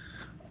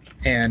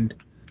 and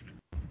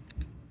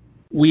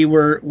we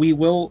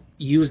will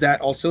use that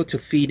also to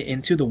feed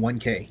into the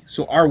 1K.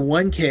 So our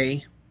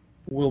 1K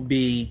will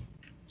be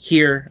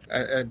here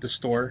at the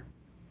store.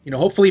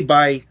 Hopefully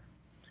by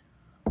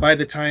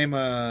the time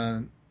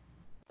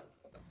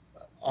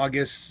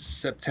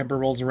August, September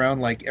rolls around,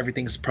 like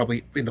everything's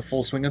probably in the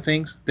full swing of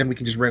things, then we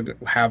can just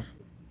have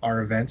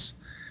our events,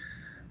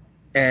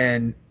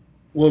 and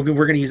we're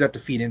going to use that to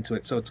feed into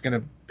it. So it's going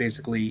to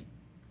basically,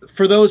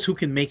 for those who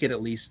can make it,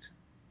 at least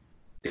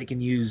they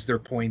can use their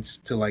points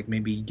to like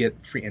maybe get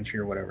free entry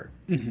or whatever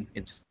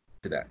into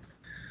that.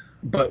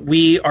 But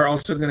we are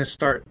also going to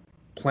start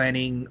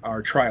planning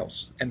our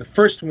trials, and the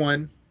first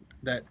one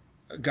that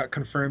got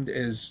confirmed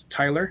is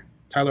Tyler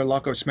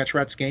Locke of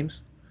Smetch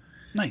Games.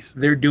 Nice.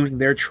 They're doing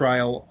their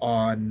trial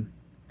on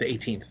the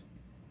 18th.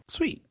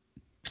 Sweet.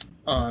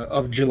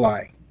 Of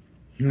July.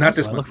 Not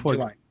this month,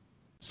 July.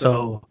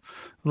 So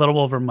a little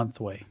over a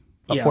month away.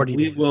 Yeah,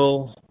 we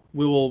will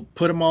We will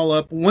put them all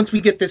up. Once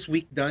we get this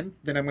week done,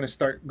 then I'm going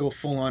to go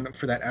full on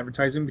for that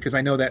advertising, because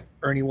I know that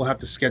Ernie will have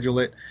to schedule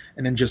it,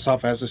 and then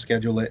Jussoff has to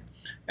schedule it,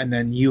 and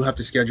then you have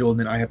to schedule, and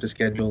then I have to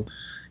schedule.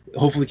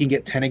 Hopefully we can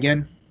get 10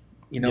 again.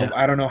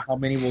 I don't know how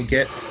many we'll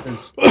get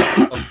because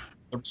of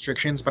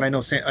restrictions, but I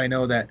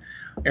know that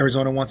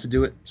Arizona wants to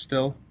do it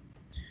still.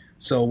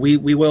 So we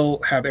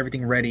will have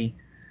everything ready.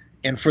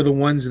 And for the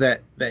ones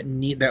that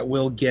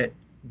will get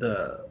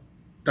that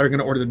are going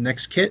to order the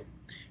next kit,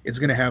 it's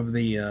going to have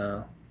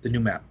the new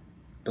map,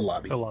 the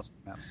lobby. The lobby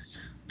map.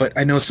 But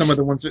I know some of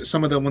the ones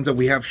that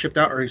we have shipped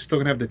out are still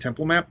going to have the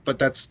temple map, but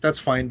that's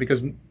fine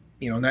because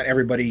not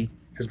everybody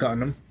has gotten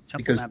them.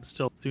 Temple map's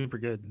still super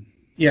good.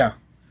 Yeah.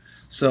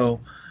 So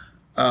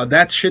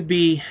that should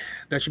be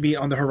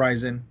on the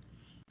horizon,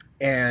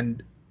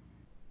 and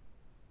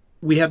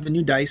we have the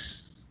new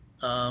dice.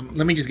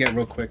 Let me just get it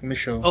real quick. Let me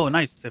show. Oh,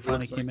 nice! They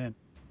finally came in.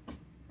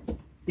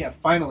 Yeah,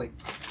 finally.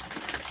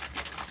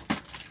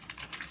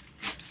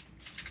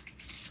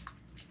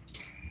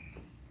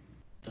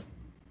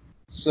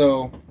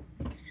 So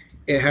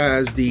it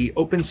has the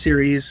Open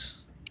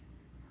Series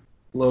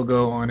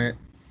logo on it.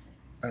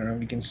 I don't know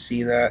if you can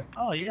see that.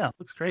 Oh yeah,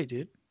 looks great,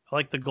 dude. I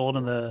like the gold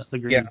and the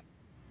green. Yeah.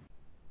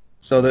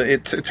 So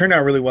it turned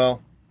out really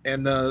well,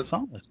 and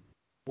solid.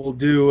 We'll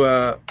do.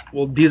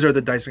 These are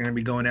the dice that are going to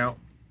be going out,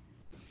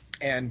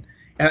 and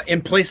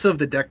in place of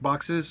the deck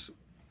boxes,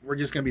 we're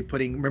just going to be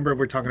putting. Remember,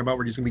 we're talking about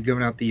we're just going to be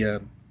giving out the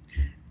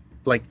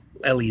like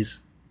Ellie's.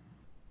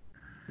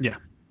 Yeah.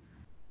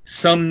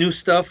 Some new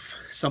stuff,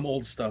 some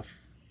old stuff.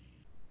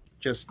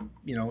 Just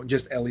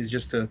Ellie's,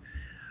 just to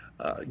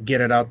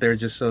get it out there,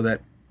 just so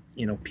that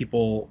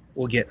people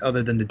will get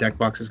other than the deck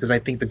boxes, because I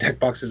think the deck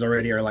boxes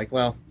already are like,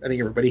 well, I think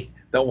everybody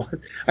don't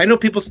want. I know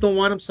people still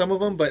want them, some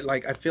of them, but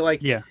like I feel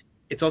like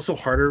it's also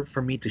harder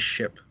for me to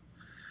ship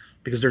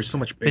because they're so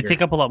much bigger. They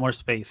take up a lot more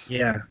space.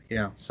 Yeah.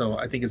 So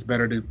I think it's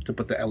better to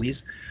put the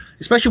LEs,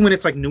 especially when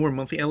it's like newer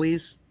monthly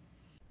LEs.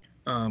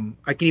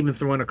 I can even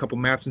throw in a couple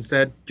maps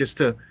instead, just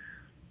to,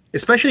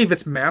 especially if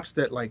it's maps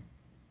that like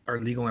are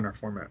legal in our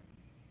format.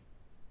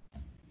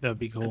 That would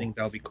be cool. I think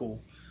that would be cool.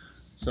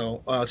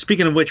 So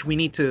speaking of which, we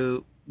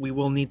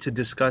will need to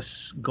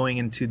discuss going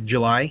into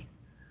July,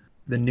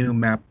 the new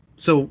map.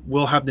 So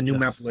we'll have the new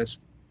map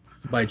list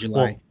by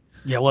July.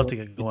 We'll have to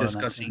get going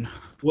discussing.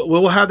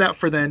 We'll have that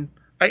for then.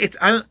 I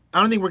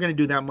don't think we're going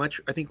to do that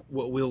much. I think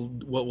what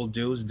we'll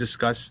do is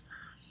discuss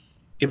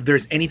if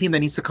there's anything that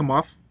needs to come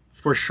off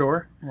for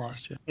sure.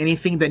 Lost you.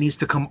 Anything that needs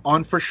to come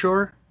on for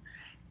sure,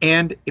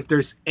 and if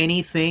there's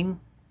anything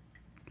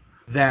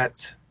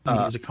that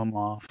needs to come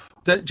off.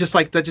 That just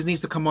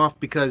needs to come off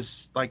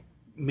because like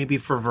maybe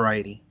for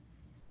variety.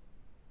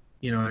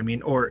 You know what I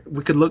mean? Or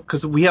we could look,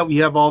 because we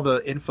have all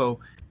the info.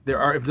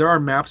 If there are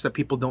maps that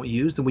people don't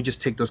use, then we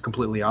just take those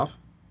completely off.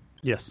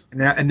 Yes.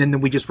 And then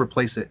we just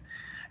replace it.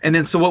 And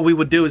then so what we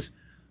would do is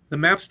the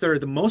maps that are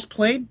the most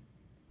played,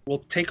 we'll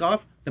take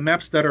off. The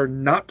maps that are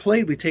not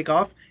played, we take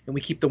off, and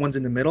we keep the ones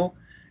in the middle,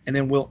 and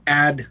then we'll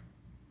add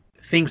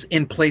things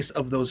in place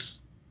of those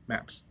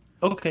maps.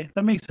 Okay,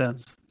 that makes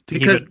sense.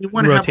 Because we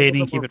want to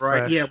rotating, keep it fresh.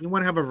 fresh. Yeah, we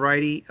want to have a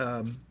variety.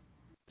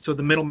 So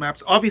the middle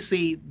maps,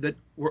 obviously, that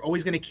we're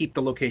always going to keep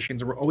the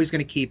locations. We're always going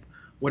to keep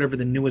whatever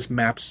the newest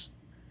maps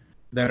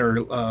that are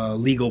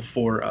legal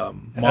for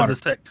modern. As the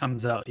set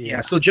comes out.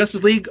 Yeah. So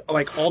Justice League,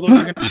 like all those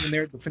are going to be in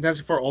there. The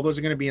Fantastic Four, all those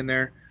are going to be in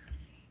there.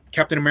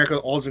 Captain America,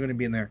 all those are going to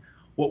be in there.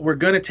 What we're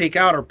going to take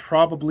out are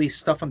probably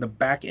stuff on the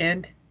back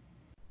end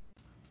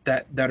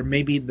that have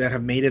made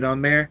it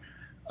on there,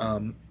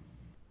 and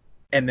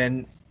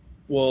then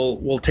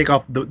we'll take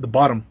off the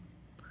bottom.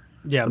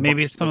 Yeah,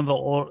 maybe some of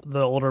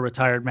the older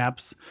retired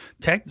maps.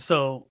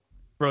 So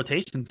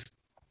rotations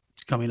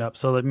coming up.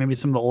 So that maybe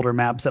some of the older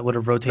maps that would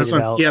have rotated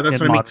out. Yeah, that's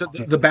what I mean. So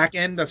the back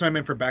end. That's what I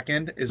meant for back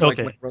end. Is like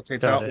when it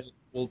rotates out.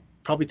 We'll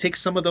probably take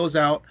some of those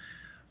out.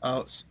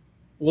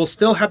 We'll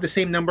still have the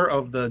same number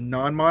of the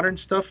non-modern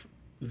stuff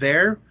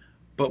there,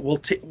 but we'll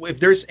if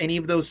there's any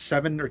of those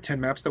 7 or 10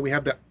 maps that we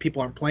have that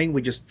people aren't playing,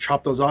 we just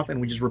chop those off and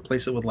we just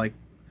replace it with like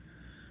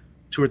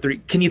 2 or 3.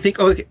 Can you think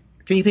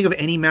of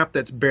any map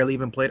that's barely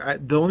even played?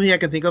 The only thing I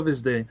can think of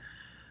is the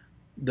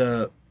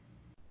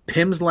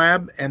Pym's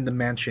Lab and the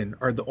Mansion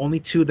are the only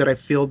 2 that I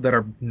feel that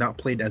are not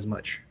played as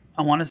much.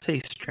 I want to say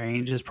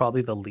Strange is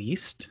probably the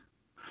least.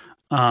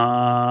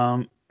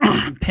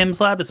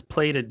 Pym's Lab has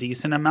played a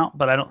decent amount,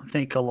 but I don't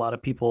think a lot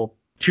of people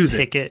choose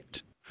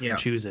it. Yeah,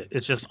 choose it.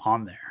 It's just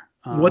on there.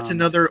 What's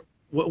another?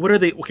 What are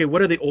they? Okay,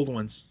 what are the old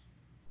ones?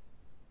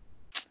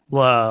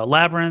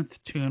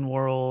 Labyrinth, Toon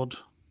World.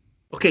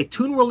 Okay,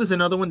 Toon World is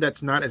another one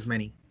that's not as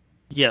many.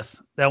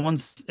 Yes,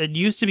 it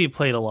used to be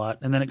played a lot,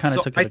 and then it kind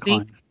of took a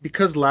decline. I think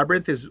because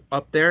Labyrinth is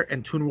up there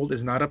and Toon World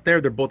is not up there,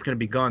 they're both going to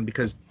be gone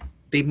because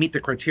they meet the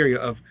criteria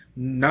of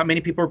not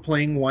many people are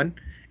playing one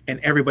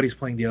and everybody's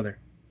playing the other.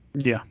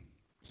 Yeah.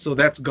 So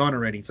that's gone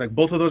already. It's like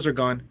both of those are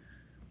gone.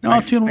 No,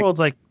 Toon World's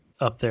like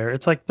up there.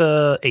 It's like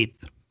the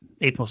eighth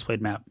most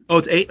played map. Oh,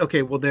 it's 8?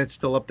 Okay, well then it's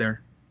still up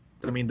there.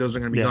 I mean, those are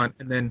going to be gone.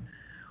 And then,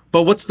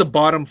 but what's the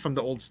bottom from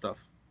the old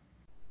stuff?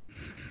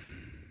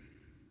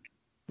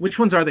 which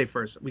ones are they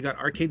first? We got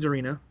Arcade's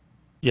Arena,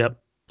 Yep.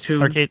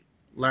 Toon, Arcade,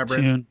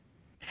 Labyrinth, Toon.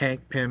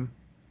 Hank Pym,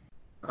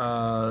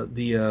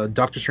 the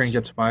Doctor Strange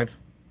gets 5.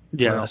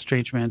 Yeah, Wow.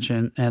 Strange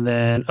Mansion, and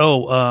then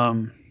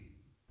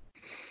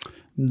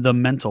the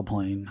Mental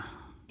Plane.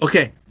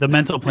 Okay, The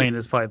Mental Plane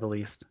is probably the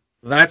least.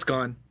 that's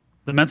gone.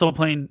 The Mental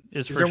Plane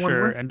is Is for there one sure,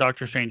 more? and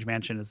Doctor Strange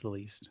Mansion is the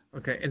least.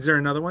 Okay, is there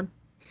another one?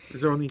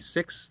 Is there only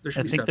 6? There should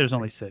I be think 7. there's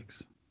only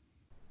 6.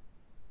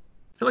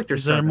 I feel like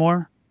there's Is there 7.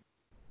 more?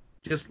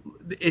 Just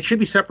it should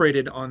be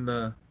separated on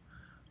the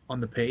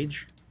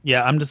page.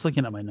 Yeah, I'm just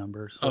looking at my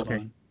numbers. Hold Okay.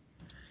 on.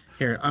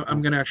 Here,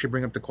 I'm gonna actually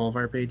bring up the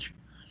qualifier page.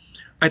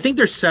 I think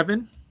there's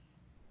 7.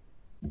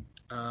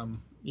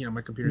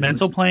 My computer.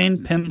 Mental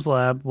Plane, Pym's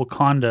Lab,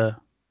 Wakanda.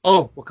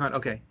 Oh, Wakanda.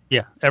 Okay,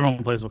 Yeah,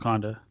 everyone plays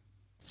Wakanda.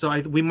 so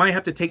we might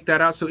have to take that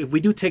out. So if we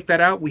do take that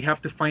out, we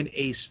have to find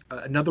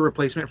another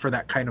replacement for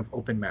that kind of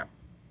open map.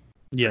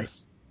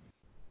 Yes.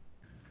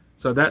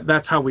 So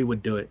that's how we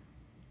would do it.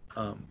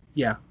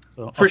 Yeah,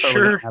 So I'll For start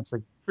looking sure. at maps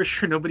like- for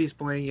sure. Nobody's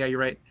playing. Yeah, you're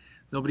right.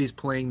 Nobody's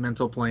playing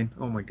Mental Plane.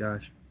 Oh my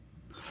gosh.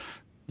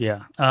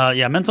 yeah.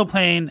 Mental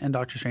Plane and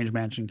Doctor Strange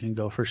Mansion can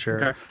go for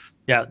sure. Okay.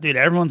 Yeah, dude,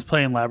 everyone's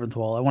playing Labyrinth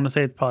Wall. I want to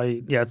say it's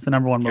probably it's the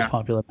number one most Yeah.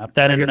 popular map.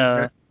 That I and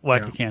guess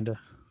Wakanda.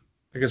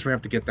 I guess we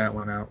have to get that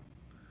one out.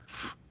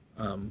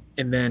 And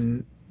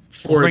then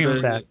We'll for bring the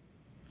them back.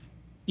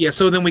 yeah,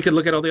 so then we could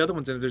look at all the other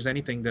ones, and if there's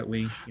anything that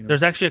we,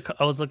 There's actually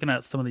I was looking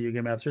at some of the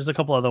Yuga maps. There's a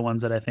couple other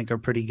ones that I think are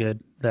pretty good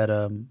that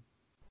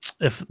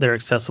if they're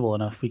accessible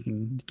enough, we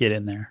can get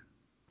in there.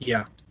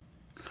 yeah,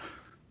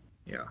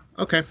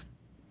 okay.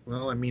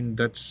 Well, I mean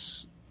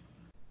that's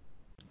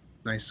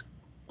nice,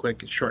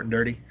 quick, short, and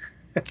dirty.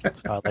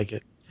 So I like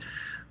it.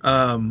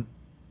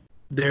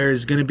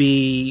 There's gonna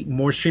be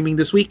more streaming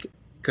this week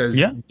because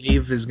Yeah.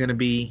 Dave is gonna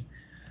be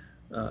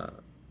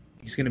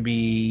he's gonna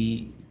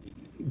be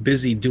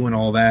busy doing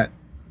all that,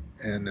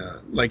 and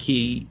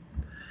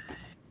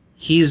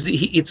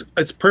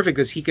it's perfect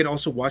because he can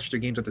also watch the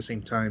games at the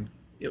same time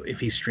if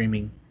he's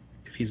streaming,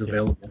 if he's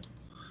available.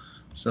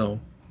 So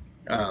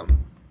all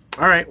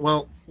right,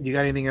 well, you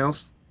got anything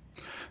else?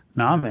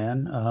 Nah,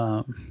 man.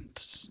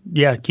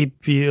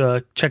 Keep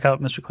you check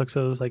out Mr.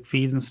 Clixo's like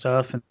feeds and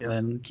stuff, and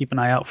then keep an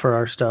eye out for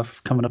our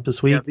stuff coming up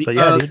this week.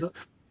 Dude.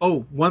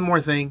 One more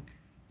thing.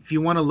 If you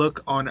want to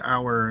look on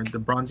the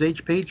Bronze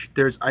Age page,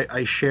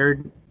 I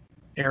shared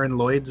Aaron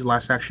Lloyd's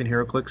Last Action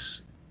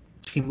HeroClix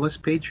team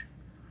list page.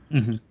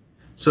 Mhm.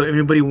 So if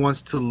anybody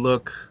wants to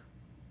look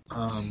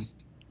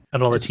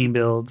At all the just- team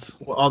builds.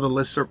 all the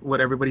lists of what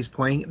everybody's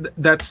playing,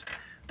 that's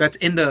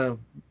in the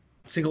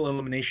single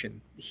elimination.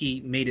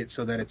 He made it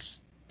so that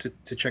it's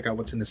to check out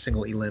what's in the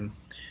single elim.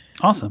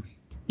 Awesome.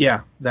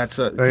 Yeah, that's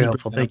Very he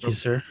helpful. brought that Thank up. you,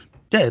 sir.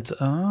 Yeah, it's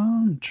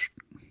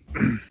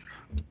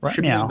right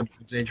Should be now. on the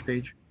Bronze Age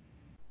page.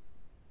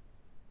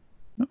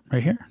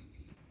 Right here.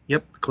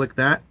 Yep, click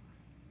that.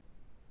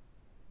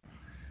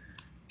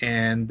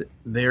 And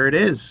there it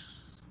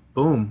is.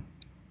 Boom.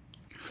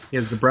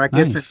 Here's the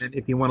brackets, Nice. and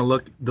if you want to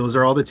look, those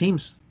are all the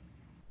teams.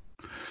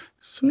 Bam,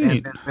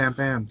 Sweet. bam, bam,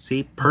 bam.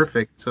 See,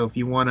 perfect. So if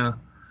you want to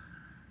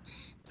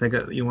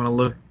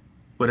look at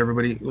what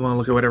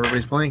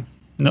everybody's playing.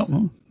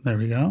 No, there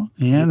we go.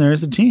 And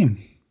there's the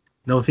team.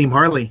 No Theme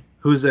Harley.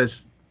 Who's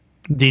this?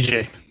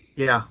 DJ.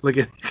 Yeah, look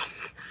at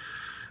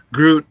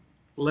Groot,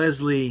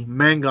 Leslie,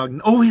 Mangog.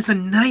 Oh, he's a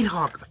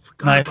Nighthawk. I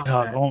forgot about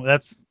Nighthawk. that. Oh,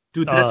 that's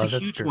Dude, that's a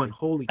that's huge great. one.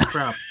 Holy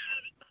crap.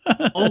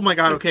 Oh my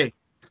god, okay.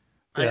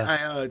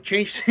 Yeah. I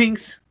changed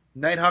things.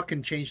 Nighthawk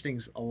can change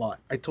things a lot.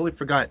 I totally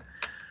forgot.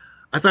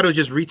 I thought it was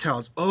just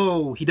retails.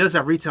 Oh, he does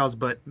have retails,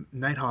 but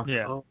Nighthawk.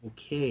 Yeah. Oh,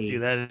 okay.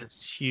 Dude, that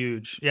is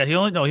huge. Yeah, he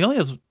only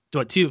has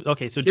what, 2?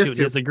 Okay, so Just 2.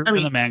 He has the group I mean,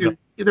 and the mango. 2.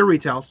 Yeah, they're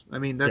retails. I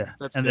mean, Yeah,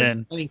 that's and good.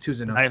 then I think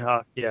 2's enough.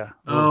 Nighthawk, yeah.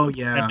 Oh, And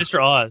yeah. Mr.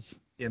 Oz.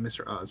 Yeah,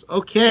 Mr. Oz.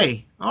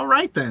 Okay. All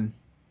right, then.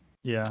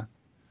 Yeah.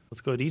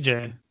 Let's go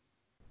DJ.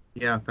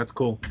 Yeah, that's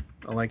cool.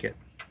 I like it.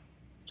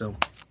 So,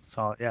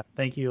 Solid. Yeah.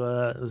 Thank you.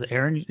 Was it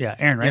Aaron? Yeah,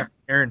 Aaron, right? yeah,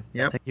 Aaron.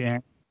 Yep. Thank you,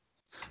 Aaron.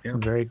 Yeah.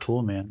 Very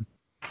cool, man.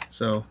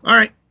 So, all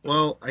right.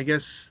 Well, I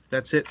guess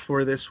that's it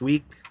for this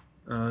week.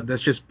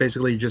 That's just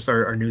basically just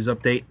our news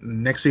update.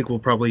 Next week, we'll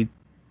probably,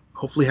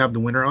 hopefully, have the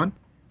winner on.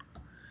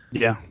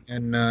 Yeah.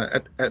 And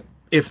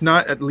if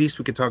not, at least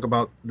we could talk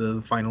about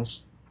the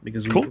finals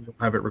because Cool. we'll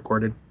have it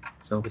recorded.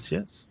 So,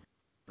 Yes.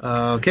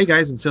 okay,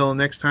 guys. Until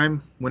next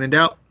time, when in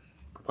doubt,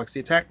 Perplexity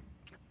Attack.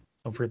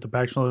 Don't forget to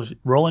back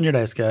roll on your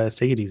dice, guys.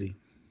 Take it easy.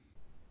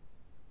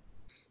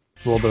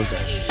 Roll those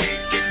dice.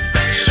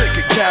 Shake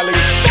it, Cali.